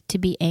spirit to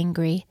be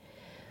angry,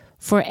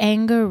 for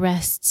anger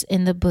rests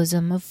in the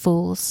bosom of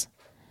fools.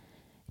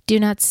 Do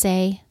not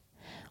say,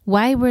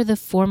 "Why were the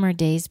former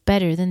days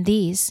better than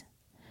these?"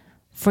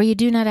 For you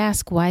do not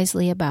ask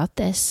wisely about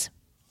this.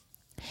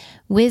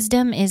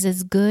 Wisdom is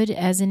as good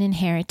as an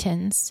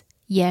inheritance.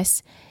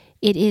 Yes,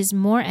 it is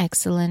more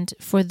excellent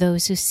for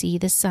those who see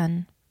the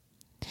sun.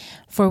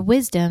 For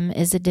wisdom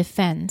is a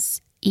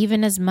defense,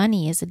 even as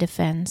money is a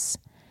defense.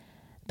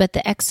 But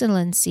the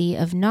excellency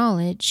of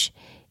knowledge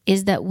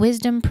is that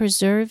wisdom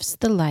preserves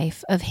the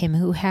life of him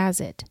who has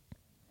it.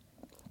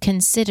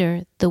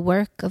 Consider the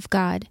work of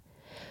God,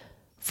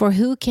 for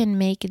who can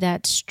make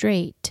that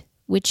straight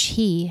which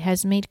he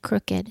has made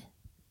crooked?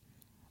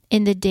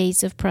 In the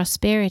days of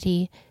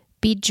prosperity,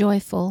 be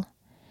joyful,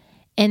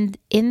 and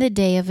in the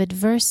day of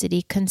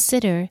adversity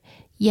consider,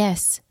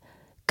 yes,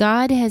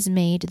 God has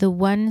made the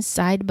one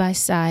side by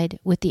side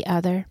with the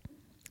other,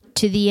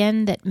 to the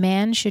end that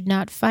man should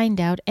not find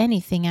out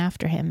anything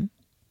after him.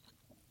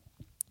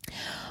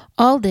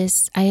 All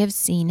this I have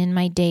seen in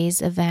my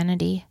days of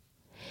vanity.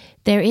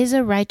 There is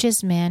a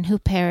righteous man who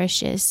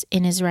perishes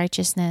in his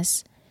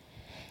righteousness,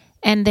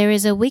 and there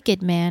is a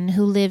wicked man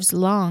who lives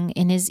long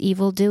in his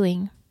evil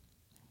doing.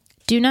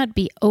 Do not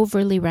be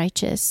overly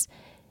righteous,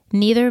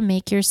 neither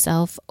make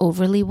yourself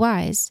overly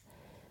wise.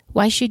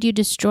 Why should you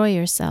destroy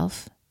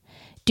yourself?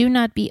 Do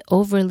not be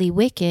overly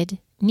wicked,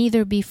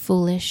 neither be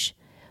foolish.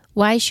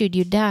 Why should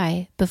you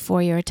die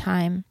before your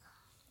time?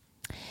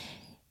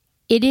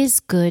 It is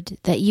good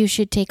that you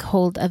should take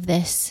hold of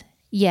this.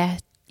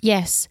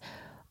 Yes.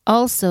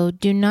 Also,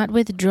 do not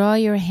withdraw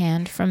your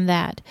hand from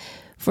that,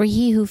 for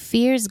he who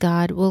fears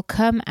God will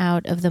come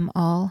out of them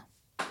all.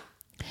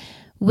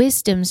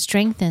 Wisdom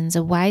strengthens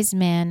a wise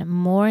man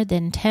more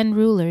than 10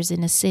 rulers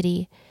in a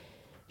city.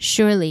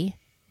 Surely,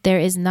 there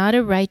is not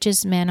a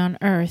righteous man on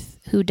earth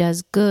who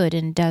does good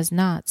and does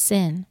not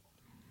sin.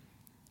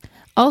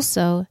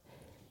 Also,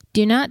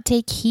 do not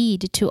take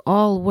heed to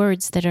all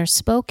words that are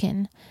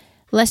spoken,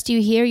 lest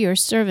you hear your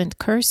servant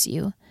curse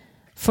you.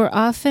 For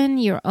often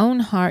your own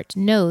heart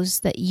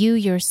knows that you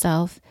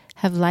yourself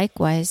have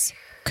likewise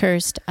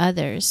cursed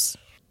others.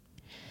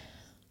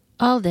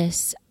 All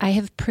this I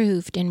have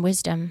proved in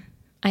wisdom.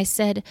 I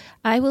said,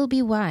 I will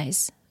be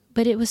wise,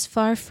 but it was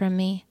far from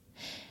me.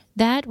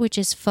 That which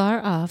is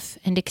far off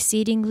and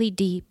exceedingly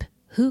deep,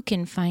 who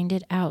can find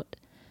it out?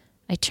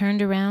 I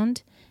turned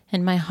around,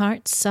 and my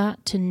heart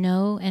sought to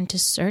know and to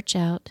search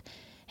out,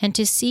 and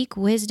to seek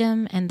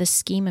wisdom and the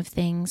scheme of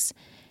things,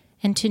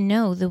 and to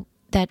know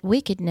that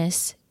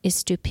wickedness is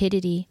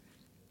stupidity,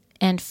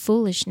 and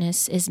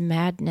foolishness is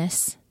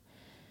madness.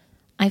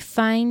 I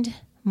find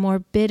more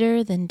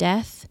bitter than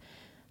death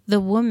the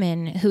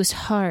woman whose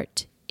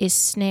heart is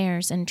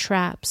snares and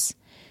traps,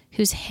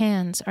 whose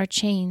hands are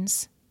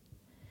chains.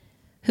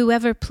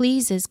 Whoever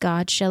pleases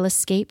God shall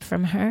escape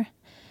from her,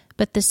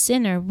 but the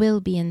sinner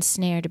will be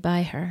ensnared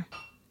by her.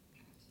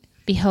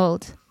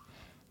 Behold,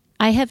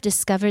 I have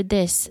discovered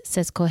this,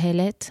 says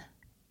Kohelet,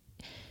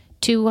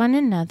 to one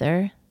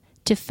another,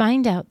 to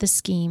find out the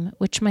scheme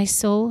which my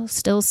soul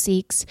still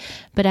seeks,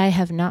 but I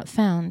have not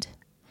found.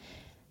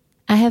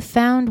 I have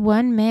found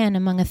one man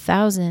among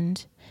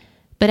 1,000,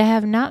 but I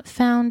have not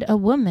found a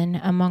woman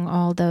among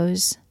all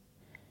those.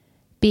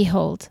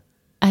 Behold,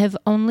 I have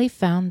only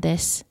found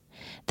this,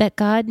 that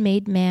God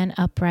made man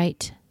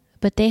upright,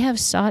 but they have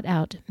sought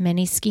out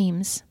many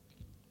schemes.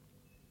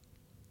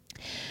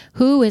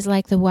 Who is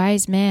like the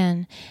wise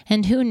man,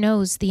 and who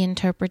knows the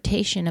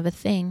interpretation of a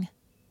thing?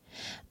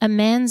 A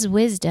man's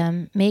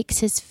wisdom makes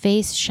his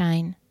face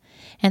shine,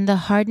 and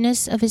the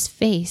hardness of his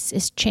face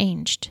is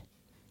changed.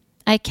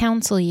 I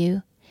counsel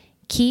you,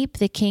 keep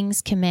the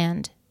king's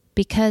command,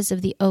 because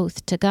of the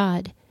oath to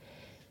God.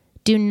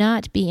 Do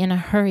not be in a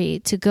hurry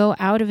to go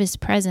out of his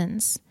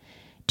presence.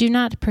 Do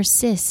not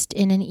persist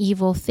in an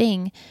evil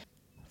thing,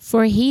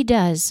 for he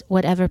does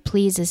whatever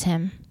pleases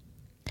him.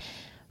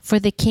 For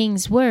the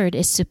king's word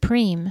is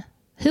supreme.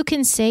 Who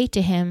can say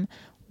to him,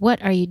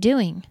 what are you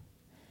doing?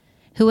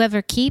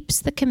 Whoever keeps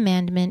the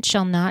commandment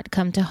shall not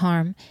come to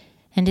harm,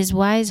 and his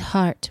wise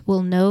heart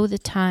will know the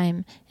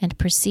time and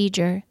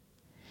procedure.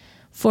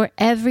 For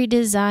every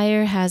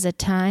desire has a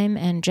time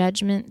and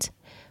judgment,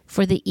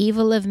 for the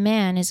evil of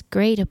man is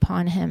great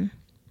upon him.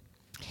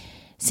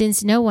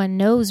 Since no one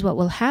knows what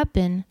will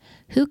happen,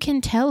 who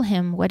can tell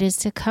him what is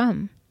to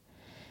come?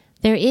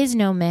 There is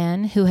no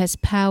man who has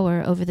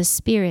power over the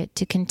Spirit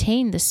to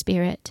contain the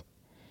Spirit.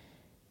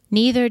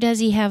 Neither does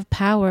he have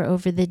power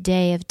over the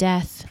day of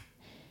death.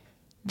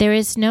 There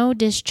is no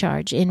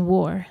discharge in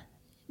war,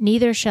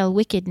 neither shall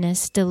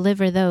wickedness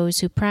deliver those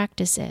who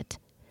practice it.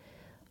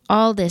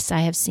 All this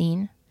I have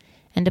seen,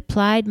 and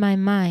applied my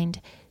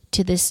mind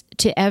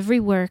to every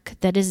work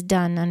that is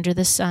done under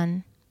the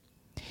sun.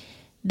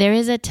 There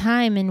is a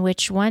time in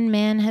which one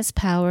man has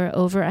power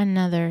over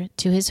another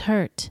to his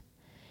hurt.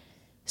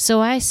 So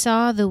I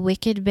saw the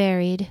wicked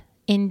buried.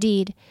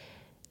 Indeed,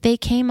 they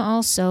came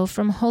also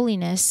from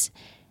holiness,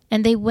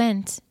 and they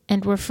went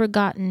and were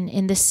forgotten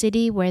in the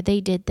city where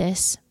they did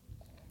this.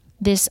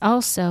 This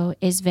also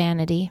is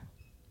vanity.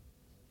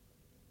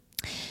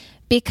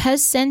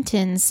 Because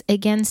sentence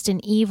against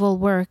an evil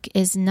work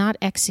is not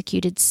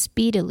executed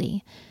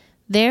speedily,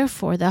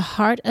 therefore the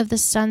heart of the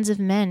sons of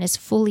men is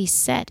fully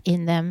set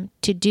in them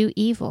to do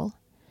evil.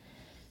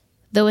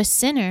 Though a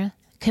sinner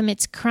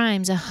commits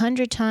crimes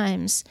 100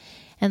 times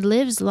and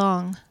lives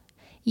long,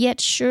 yet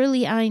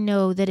surely I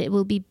know that it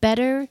will be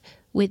better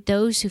with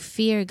those who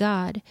fear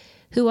God,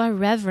 who are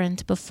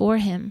reverent before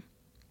him.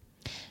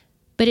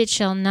 But it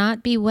shall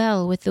not be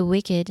well with the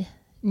wicked,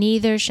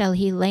 neither shall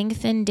he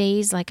lengthen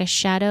days like a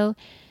shadow,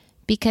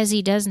 because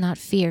he does not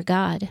fear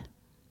God.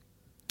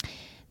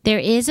 There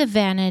is a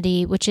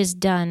vanity which is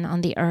done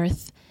on the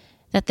earth,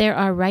 that there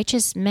are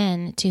righteous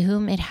men to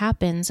whom it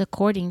happens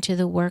according to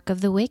the work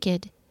of the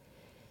wicked.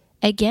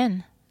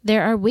 Again,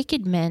 there are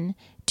wicked men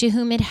to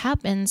whom it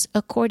happens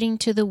according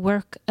to the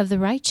work of the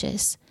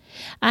righteous.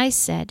 I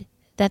said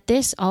that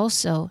this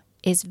also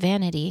is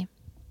vanity.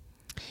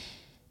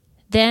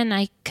 Then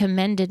I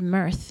commended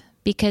mirth,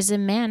 because a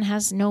man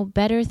has no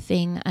better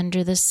thing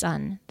under the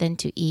sun than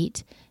to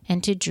eat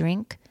and to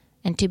drink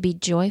and to be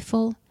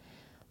joyful,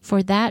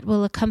 for that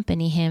will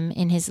accompany him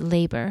in his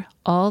labor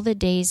all the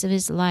days of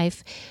his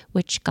life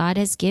which God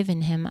has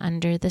given him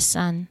under the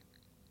sun.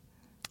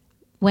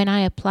 When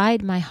I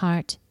applied my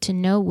heart to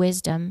know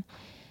wisdom,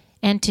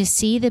 and to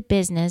see the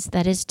business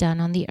that is done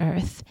on the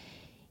earth,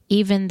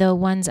 even though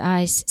one's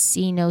eyes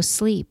see no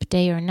sleep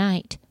day or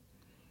night.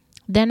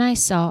 Then I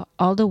saw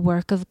all the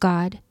work of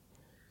God,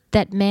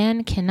 that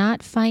man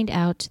cannot find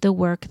out the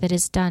work that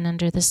is done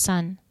under the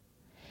sun.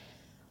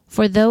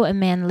 For though a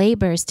man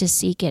labors to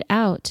seek it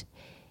out,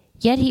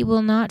 yet he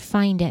will not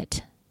find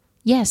it.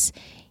 Yes,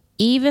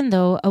 even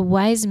though a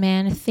wise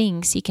man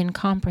thinks he can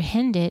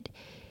comprehend it,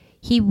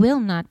 he will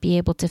not be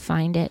able to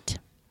find it.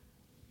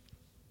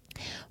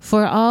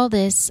 For all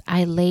this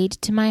I laid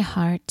to my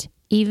heart,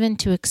 even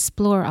to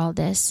explore all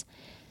this,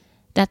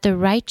 that the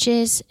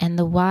righteous and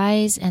the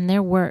wise and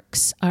their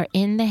works are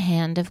in the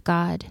hand of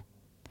God.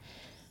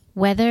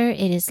 Whether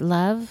it is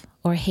love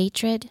or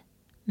hatred,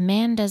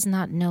 man does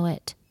not know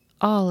it.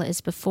 All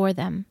is before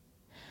them.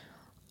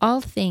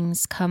 All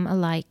things come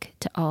alike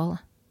to all.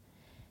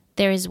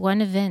 There is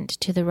one event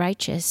to the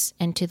righteous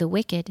and to the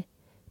wicked,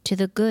 to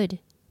the good,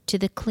 to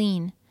the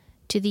clean,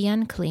 to the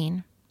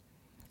unclean,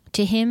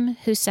 to him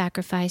who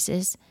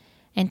sacrifices,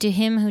 and to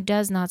him who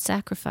does not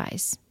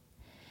sacrifice.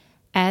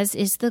 As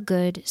is the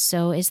good,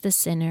 so is the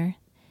sinner,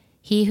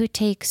 he who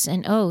takes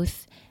an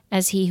oath,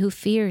 as he who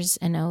fears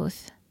an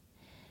oath.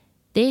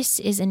 This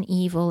is an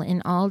evil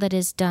in all that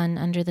is done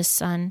under the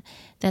sun,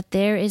 that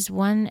there is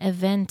one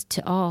event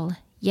to all.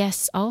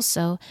 Yes,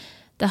 also,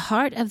 the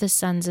heart of the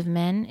sons of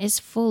men is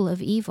full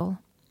of evil,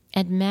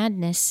 and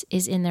madness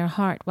is in their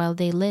heart while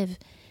they live,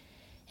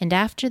 and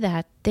after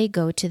that they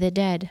go to the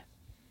dead.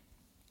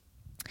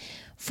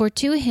 For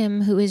to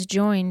him who is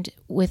joined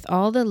with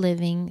all the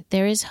living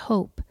there is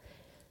hope,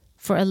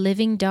 for a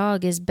living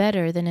dog is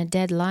better than a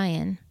dead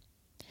lion.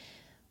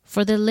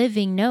 For the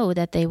living know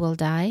that they will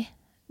die,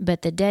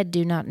 but the dead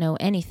do not know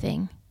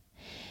anything.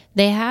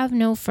 They have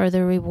no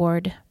further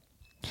reward,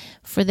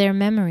 for their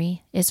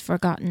memory is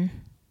forgotten.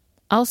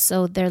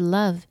 Also their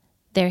love,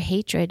 their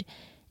hatred,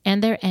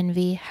 and their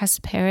envy has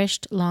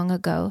perished long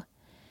ago.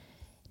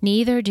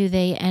 Neither do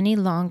they any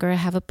longer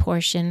have a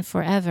portion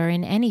forever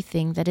in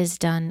anything that is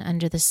done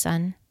under the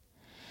sun.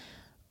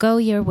 Go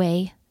your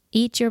way,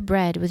 eat your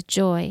bread with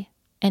joy,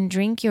 and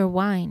drink your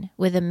wine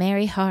with a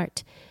merry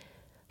heart,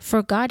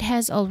 for God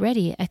has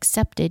already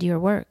accepted your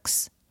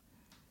works.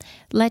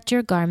 Let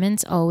your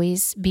garments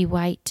always be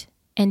white,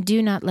 and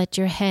do not let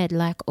your head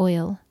lack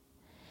oil.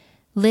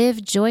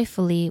 Live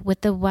joyfully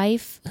with the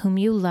wife whom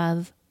you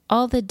love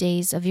all the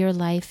days of your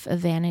life of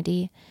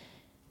vanity,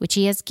 which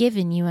he has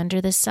given you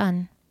under the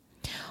sun.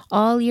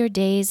 All your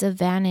days of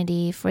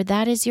vanity, for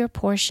that is your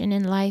portion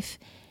in life,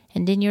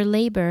 and in your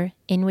labor,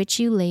 in which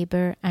you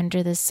labor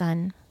under the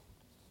sun.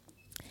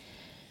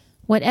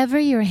 Whatever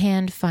your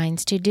hand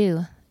finds to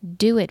do,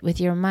 do it with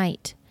your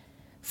might.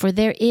 For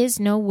there is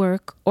no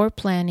work or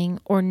planning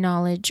or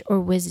knowledge or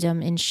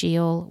wisdom in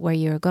Sheol where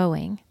you are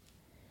going.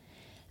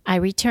 I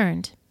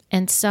returned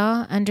and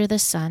saw under the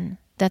sun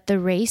that the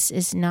race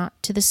is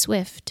not to the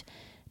swift,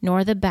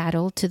 nor the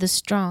battle to the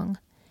strong,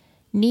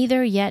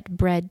 neither yet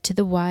bread to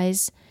the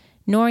wise,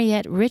 nor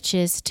yet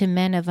riches to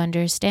men of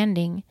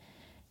understanding,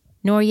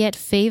 nor yet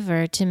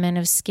favor to men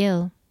of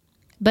skill,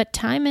 but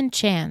time and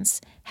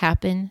chance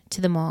happen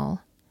to them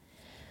all.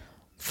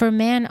 For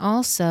man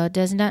also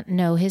does not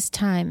know his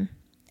time,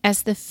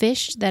 as the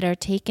fish that are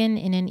taken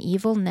in an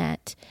evil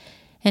net,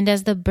 and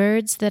as the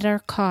birds that are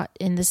caught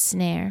in the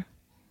snare.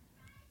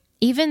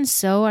 Even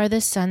so are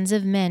the sons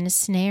of men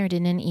snared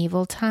in an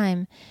evil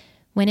time,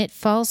 when it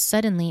falls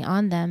suddenly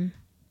on them.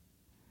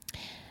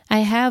 I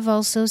have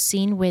also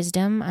seen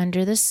wisdom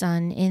under the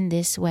sun in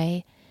this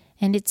way,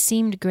 and it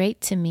seemed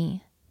great to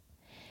me.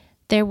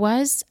 There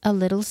was a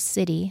little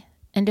city,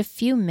 and a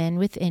few men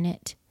within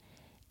it,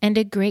 and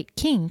a great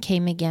king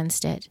came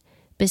against it,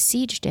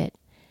 besieged it,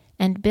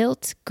 and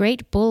built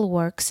great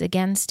bulwarks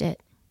against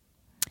it.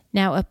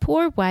 Now a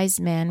poor wise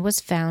man was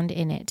found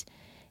in it,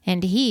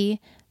 and he,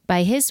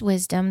 by his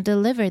wisdom,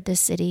 delivered the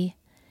city.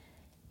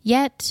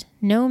 Yet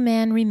no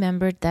man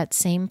remembered that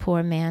same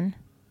poor man.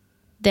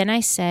 Then I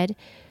said,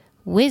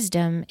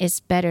 Wisdom is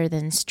better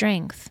than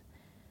strength.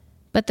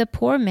 But the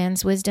poor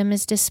man's wisdom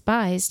is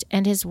despised,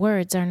 and his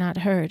words are not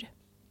heard.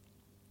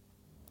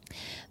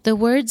 The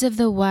words of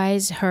the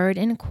wise heard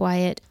in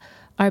quiet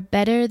are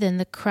better than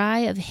the cry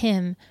of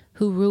him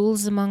who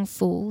rules among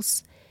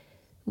fools.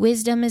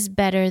 Wisdom is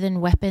better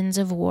than weapons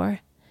of war,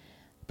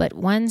 but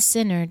one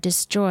sinner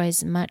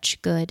destroys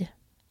much good.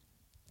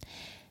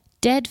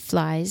 Dead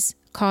flies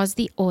cause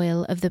the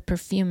oil of the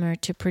perfumer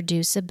to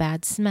produce a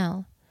bad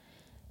smell.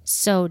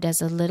 So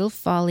does a little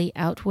folly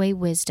outweigh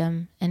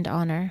wisdom and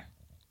honor.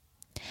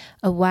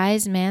 A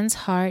wise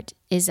man's heart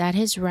is at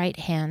his right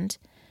hand,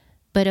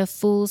 but a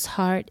fool's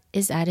heart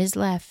is at his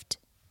left.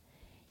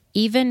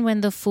 Even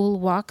when the fool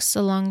walks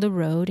along the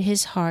road,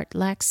 his heart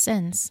lacks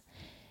sense,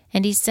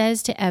 and he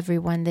says to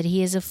everyone that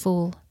he is a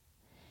fool.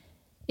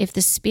 If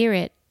the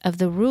spirit of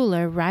the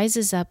ruler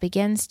rises up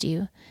against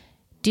you,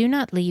 do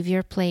not leave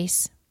your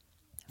place,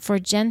 for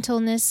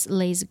gentleness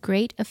lays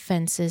great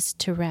offenses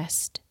to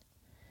rest.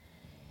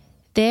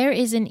 There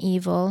is an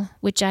evil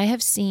which I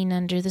have seen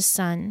under the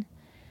sun,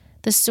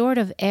 the sort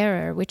of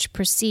error which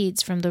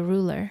proceeds from the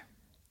ruler.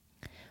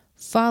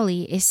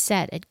 Folly is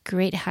set at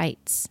great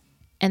heights,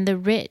 and the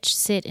rich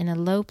sit in a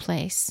low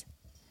place.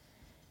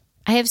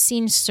 I have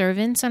seen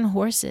servants on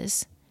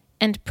horses,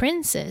 and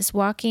princes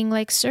walking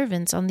like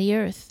servants on the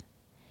earth.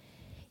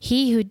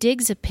 He who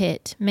digs a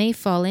pit may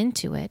fall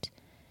into it,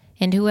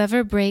 and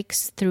whoever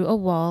breaks through a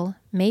wall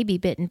may be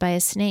bitten by a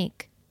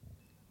snake.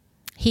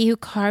 He who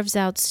carves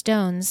out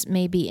stones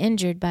may be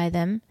injured by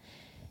them,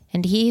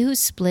 and he who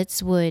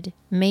splits wood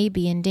may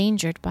be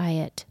endangered by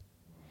it.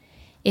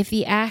 If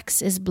the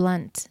axe is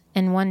blunt,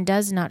 and one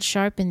does not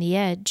sharpen the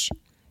edge,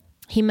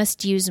 he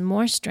must use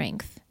more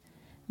strength,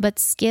 but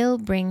skill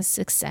brings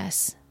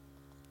success.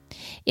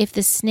 If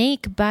the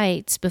snake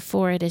bites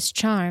before it is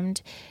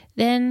charmed,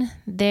 then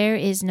there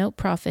is no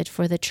profit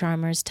for the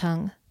charmer's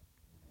tongue.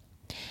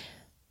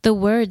 The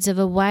words of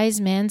a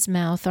wise man's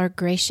mouth are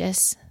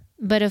gracious,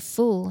 but a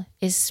fool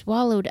is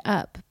swallowed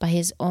up by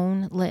his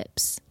own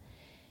lips.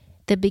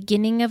 The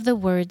beginning of the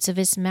words of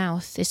his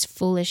mouth is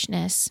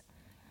foolishness,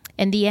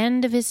 and the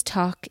end of his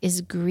talk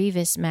is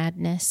grievous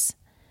madness.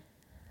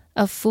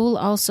 A fool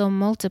also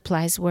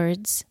multiplies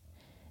words.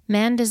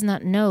 Man does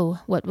not know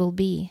what will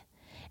be,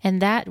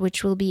 and that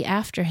which will be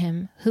after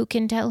him, who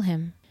can tell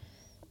him?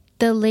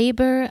 The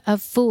labor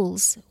of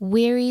fools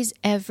wearies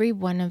every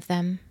one of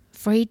them,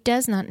 for he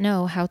does not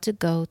know how to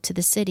go to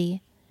the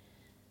city.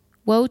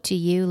 Woe to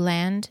you,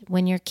 land,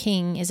 when your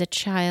king is a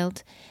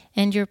child,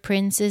 and your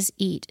princes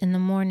eat in the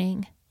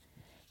morning.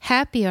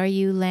 Happy are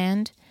you,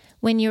 land,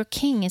 when your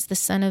king is the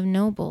son of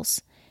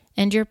nobles,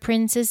 and your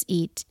princes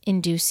eat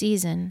in due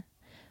season,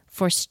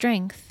 for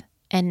strength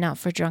and not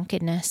for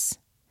drunkenness.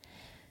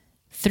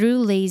 Through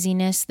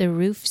laziness the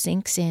roof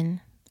sinks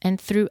in,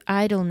 and through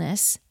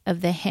idleness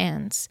of the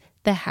hands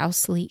the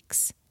house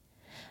leaks.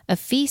 A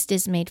feast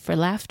is made for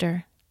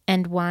laughter,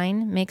 and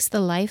wine makes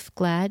the life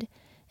glad,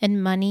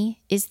 and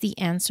money is the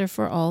answer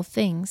for all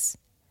things.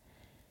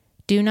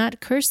 Do not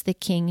curse the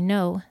king,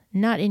 no,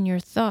 not in your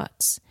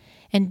thoughts,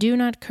 and do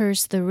not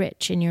curse the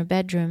rich in your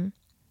bedroom,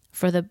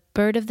 for the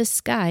bird of the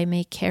sky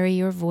may carry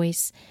your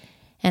voice,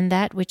 and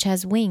that which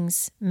has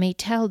wings may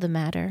tell the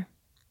matter.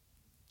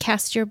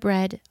 Cast your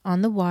bread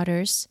on the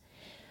waters,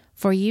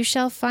 for you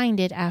shall find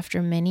it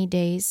after many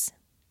days.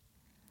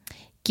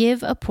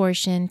 Give a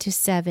portion to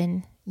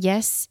 7,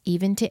 yes,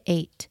 even to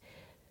 8,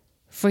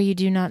 for you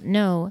do not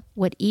know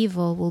what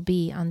evil will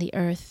be on the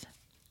earth.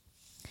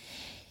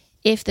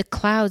 If the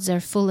clouds are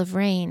full of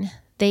rain,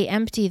 they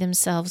empty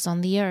themselves on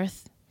the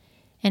earth.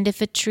 And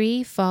if a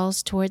tree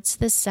falls towards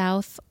the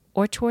south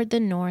or toward the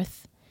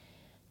north,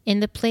 in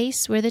the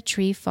place where the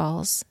tree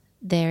falls,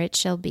 there it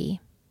shall be.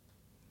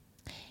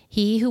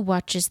 He who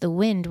watches the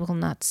wind will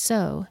not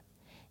sow,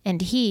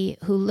 and he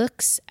who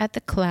looks at the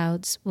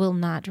clouds will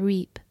not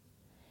reap.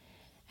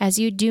 As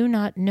you do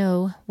not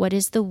know what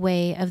is the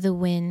way of the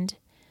wind,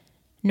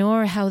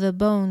 nor how the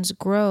bones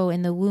grow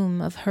in the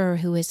womb of her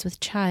who is with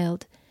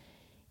child,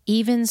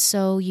 even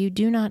so you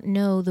do not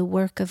know the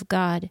work of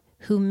God,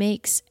 who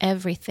makes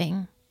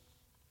everything.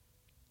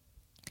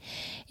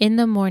 In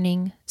the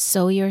morning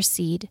sow your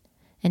seed,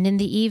 and in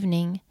the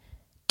evening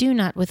do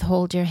not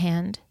withhold your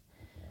hand.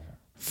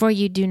 For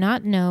you do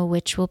not know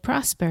which will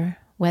prosper,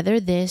 whether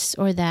this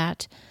or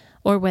that,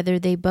 or whether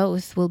they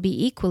both will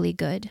be equally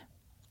good.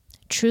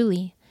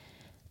 Truly,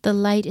 the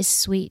light is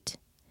sweet,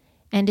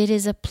 and it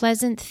is a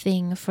pleasant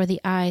thing for the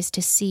eyes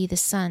to see the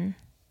sun.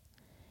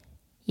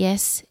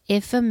 Yes,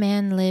 if a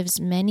man lives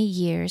many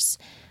years,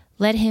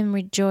 let him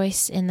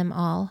rejoice in them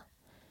all.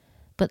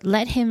 But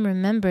let him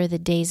remember the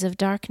days of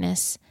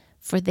darkness,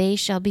 for they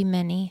shall be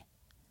many.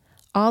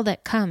 All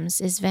that comes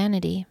is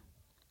vanity.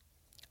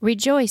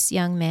 Rejoice,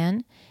 young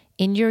man,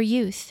 in your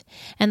youth,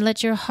 and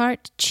let your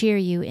heart cheer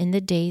you in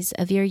the days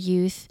of your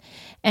youth,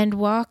 and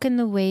walk in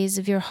the ways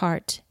of your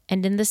heart,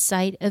 and in the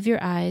sight of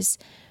your eyes.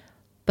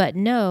 But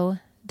know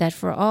that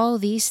for all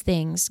these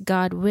things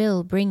God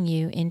will bring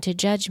you into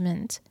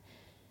judgment.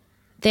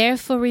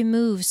 Therefore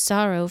remove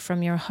sorrow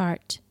from your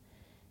heart,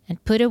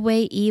 and put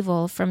away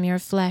evil from your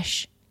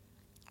flesh.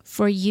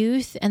 For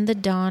youth and the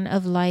dawn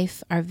of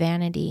life are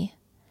vanity.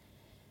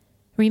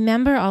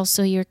 Remember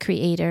also your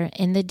Creator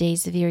in the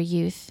days of your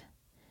youth,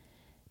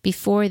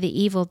 before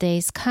the evil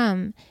days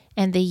come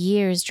and the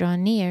years draw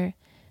near,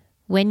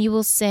 when you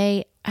will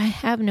say, I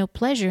have no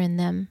pleasure in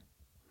them.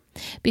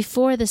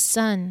 Before the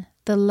sun,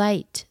 the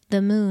light,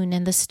 the moon,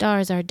 and the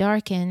stars are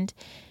darkened,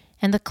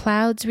 and the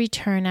clouds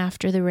return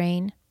after the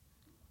rain.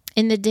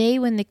 In the day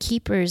when the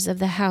keepers of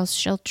the house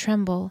shall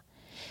tremble,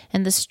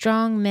 and the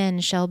strong men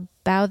shall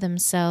bow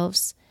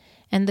themselves,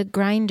 and the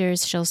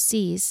grinders shall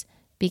cease,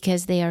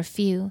 because they are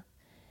few,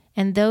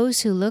 and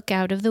those who look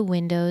out of the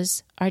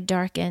windows are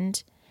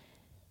darkened,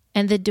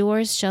 and the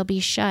doors shall be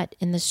shut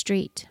in the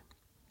street.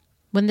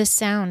 When the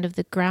sound of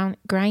the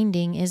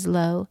grinding is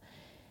low,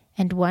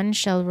 and one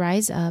shall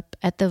rise up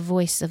at the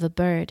voice of a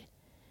bird,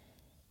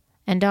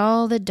 and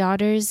all the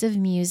daughters of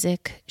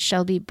music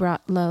shall be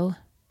brought low.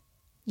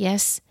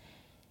 Yes,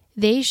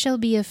 they shall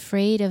be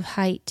afraid of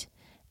height,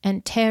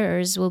 and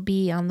terrors will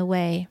be on the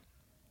way.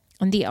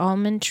 And the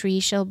almond tree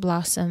shall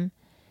blossom,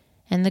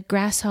 and the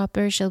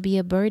grasshopper shall be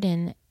a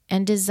burden,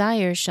 and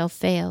desire shall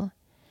fail.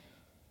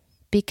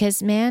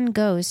 Because man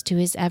goes to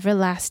his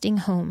everlasting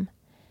home,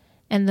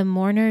 and the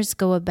mourners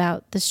go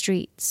about the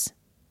streets,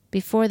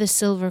 before the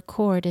silver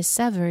cord is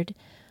severed,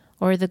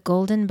 or the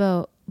golden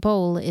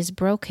bowl is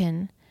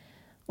broken,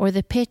 or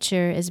the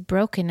pitcher is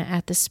broken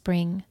at the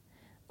spring,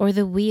 or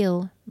the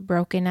wheel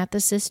broken at the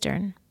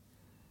cistern.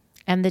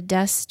 And the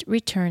dust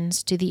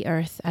returns to the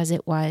earth as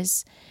it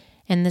was,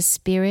 and the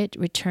spirit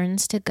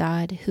returns to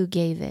God who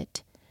gave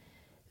it.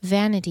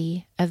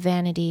 Vanity of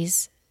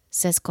vanities,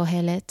 says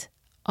Kohelet,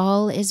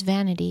 all is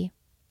vanity.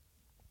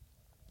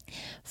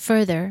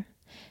 Further,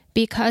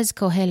 because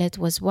Kohelet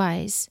was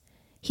wise,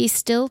 he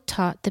still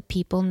taught the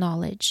people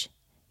knowledge.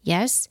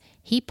 Yes,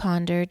 he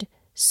pondered,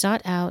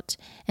 sought out,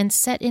 and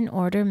set in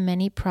order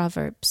many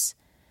proverbs.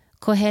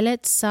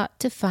 Kohelet sought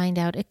to find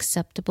out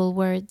acceptable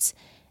words,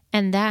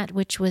 and that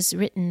which was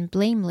written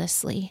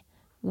blamelessly,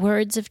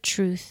 words of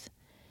truth.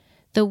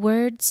 The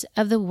words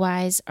of the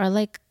wise are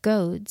like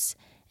goads,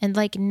 and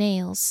like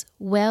nails,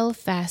 well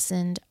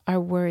fastened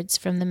are words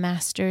from the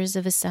masters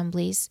of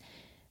assemblies,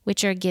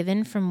 which are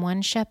given from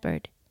one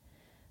shepherd.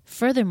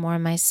 Furthermore,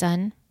 my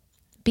son,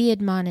 be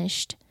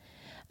admonished.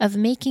 Of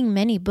making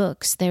many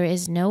books there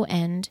is no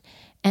end,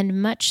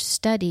 and much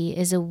study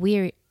is a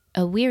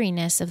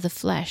weariness of the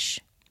flesh.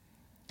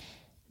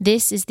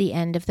 This is the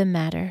end of the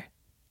matter.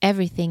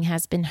 Everything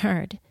has been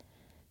heard.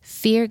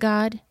 Fear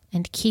God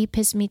and keep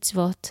his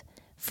mitzvot,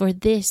 for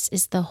this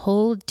is the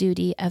whole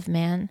duty of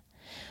man.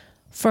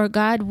 For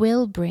God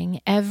will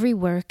bring every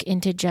work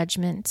into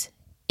judgment,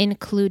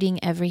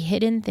 including every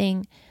hidden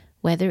thing,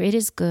 whether it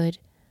is good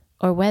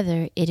or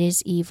whether it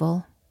is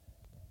evil.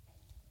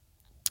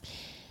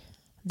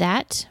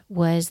 That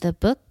was the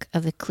book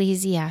of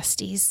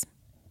Ecclesiastes.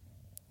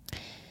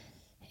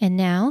 And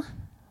now,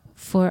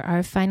 for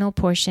our final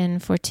portion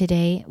for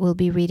today, we'll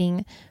be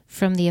reading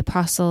from the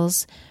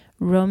Apostles,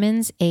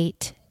 Romans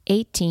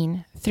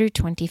 8:18 through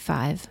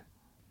 25.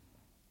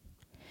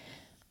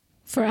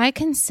 For I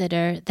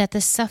consider that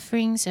the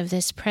sufferings of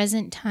this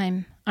present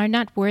time are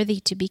not worthy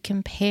to be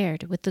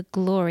compared with the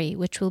glory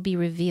which will be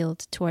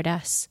revealed toward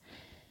us.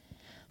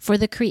 For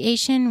the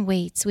creation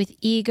waits with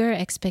eager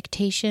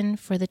expectation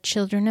for the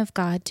children of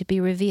God to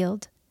be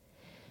revealed.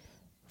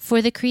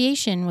 For the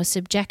creation was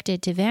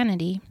subjected to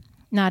vanity,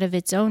 not of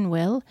its own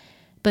will,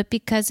 but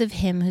because of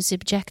him who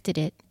subjected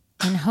it,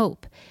 in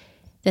hope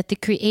that the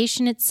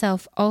creation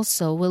itself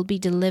also will be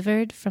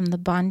delivered from the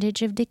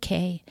bondage of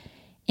decay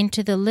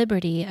into the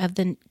liberty of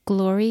the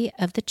glory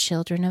of the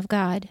children of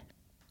God.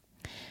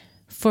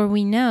 For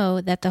we know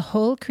that the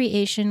whole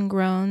creation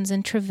groans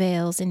and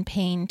travails in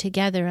pain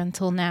together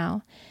until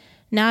now.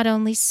 Not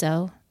only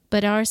so,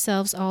 but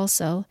ourselves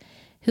also,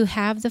 who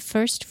have the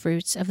first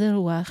fruits of the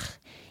Ruach,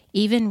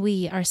 even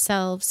we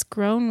ourselves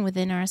groan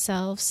within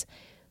ourselves,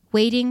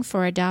 waiting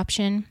for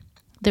adoption,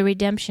 the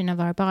redemption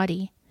of our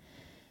body.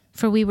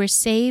 For we were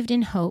saved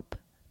in hope,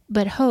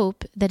 but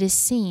hope that is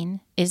seen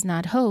is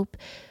not hope,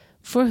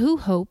 for who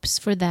hopes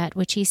for that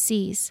which he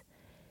sees?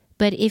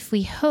 But if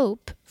we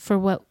hope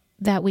for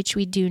that which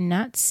we do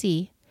not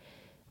see,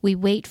 we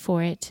wait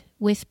for it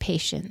with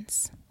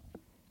patience.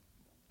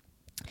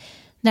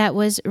 That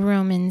was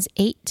Romans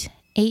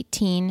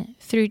 8:18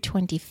 through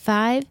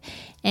 25,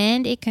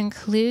 and it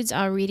concludes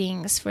our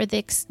readings for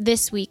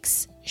this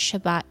week's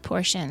Shabbat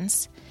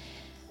portions.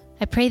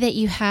 I pray that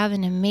you have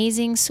an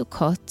amazing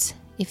Sukkot.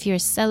 If you're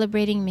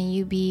celebrating, may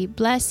you be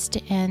blessed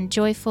and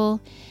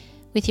joyful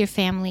with your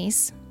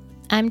families.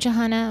 I'm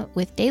Johanna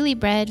with Daily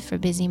Bread for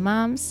Busy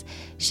Moms.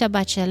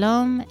 Shabbat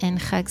Shalom and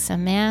Chag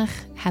Sameach.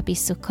 Happy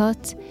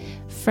Sukkot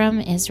from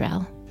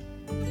Israel.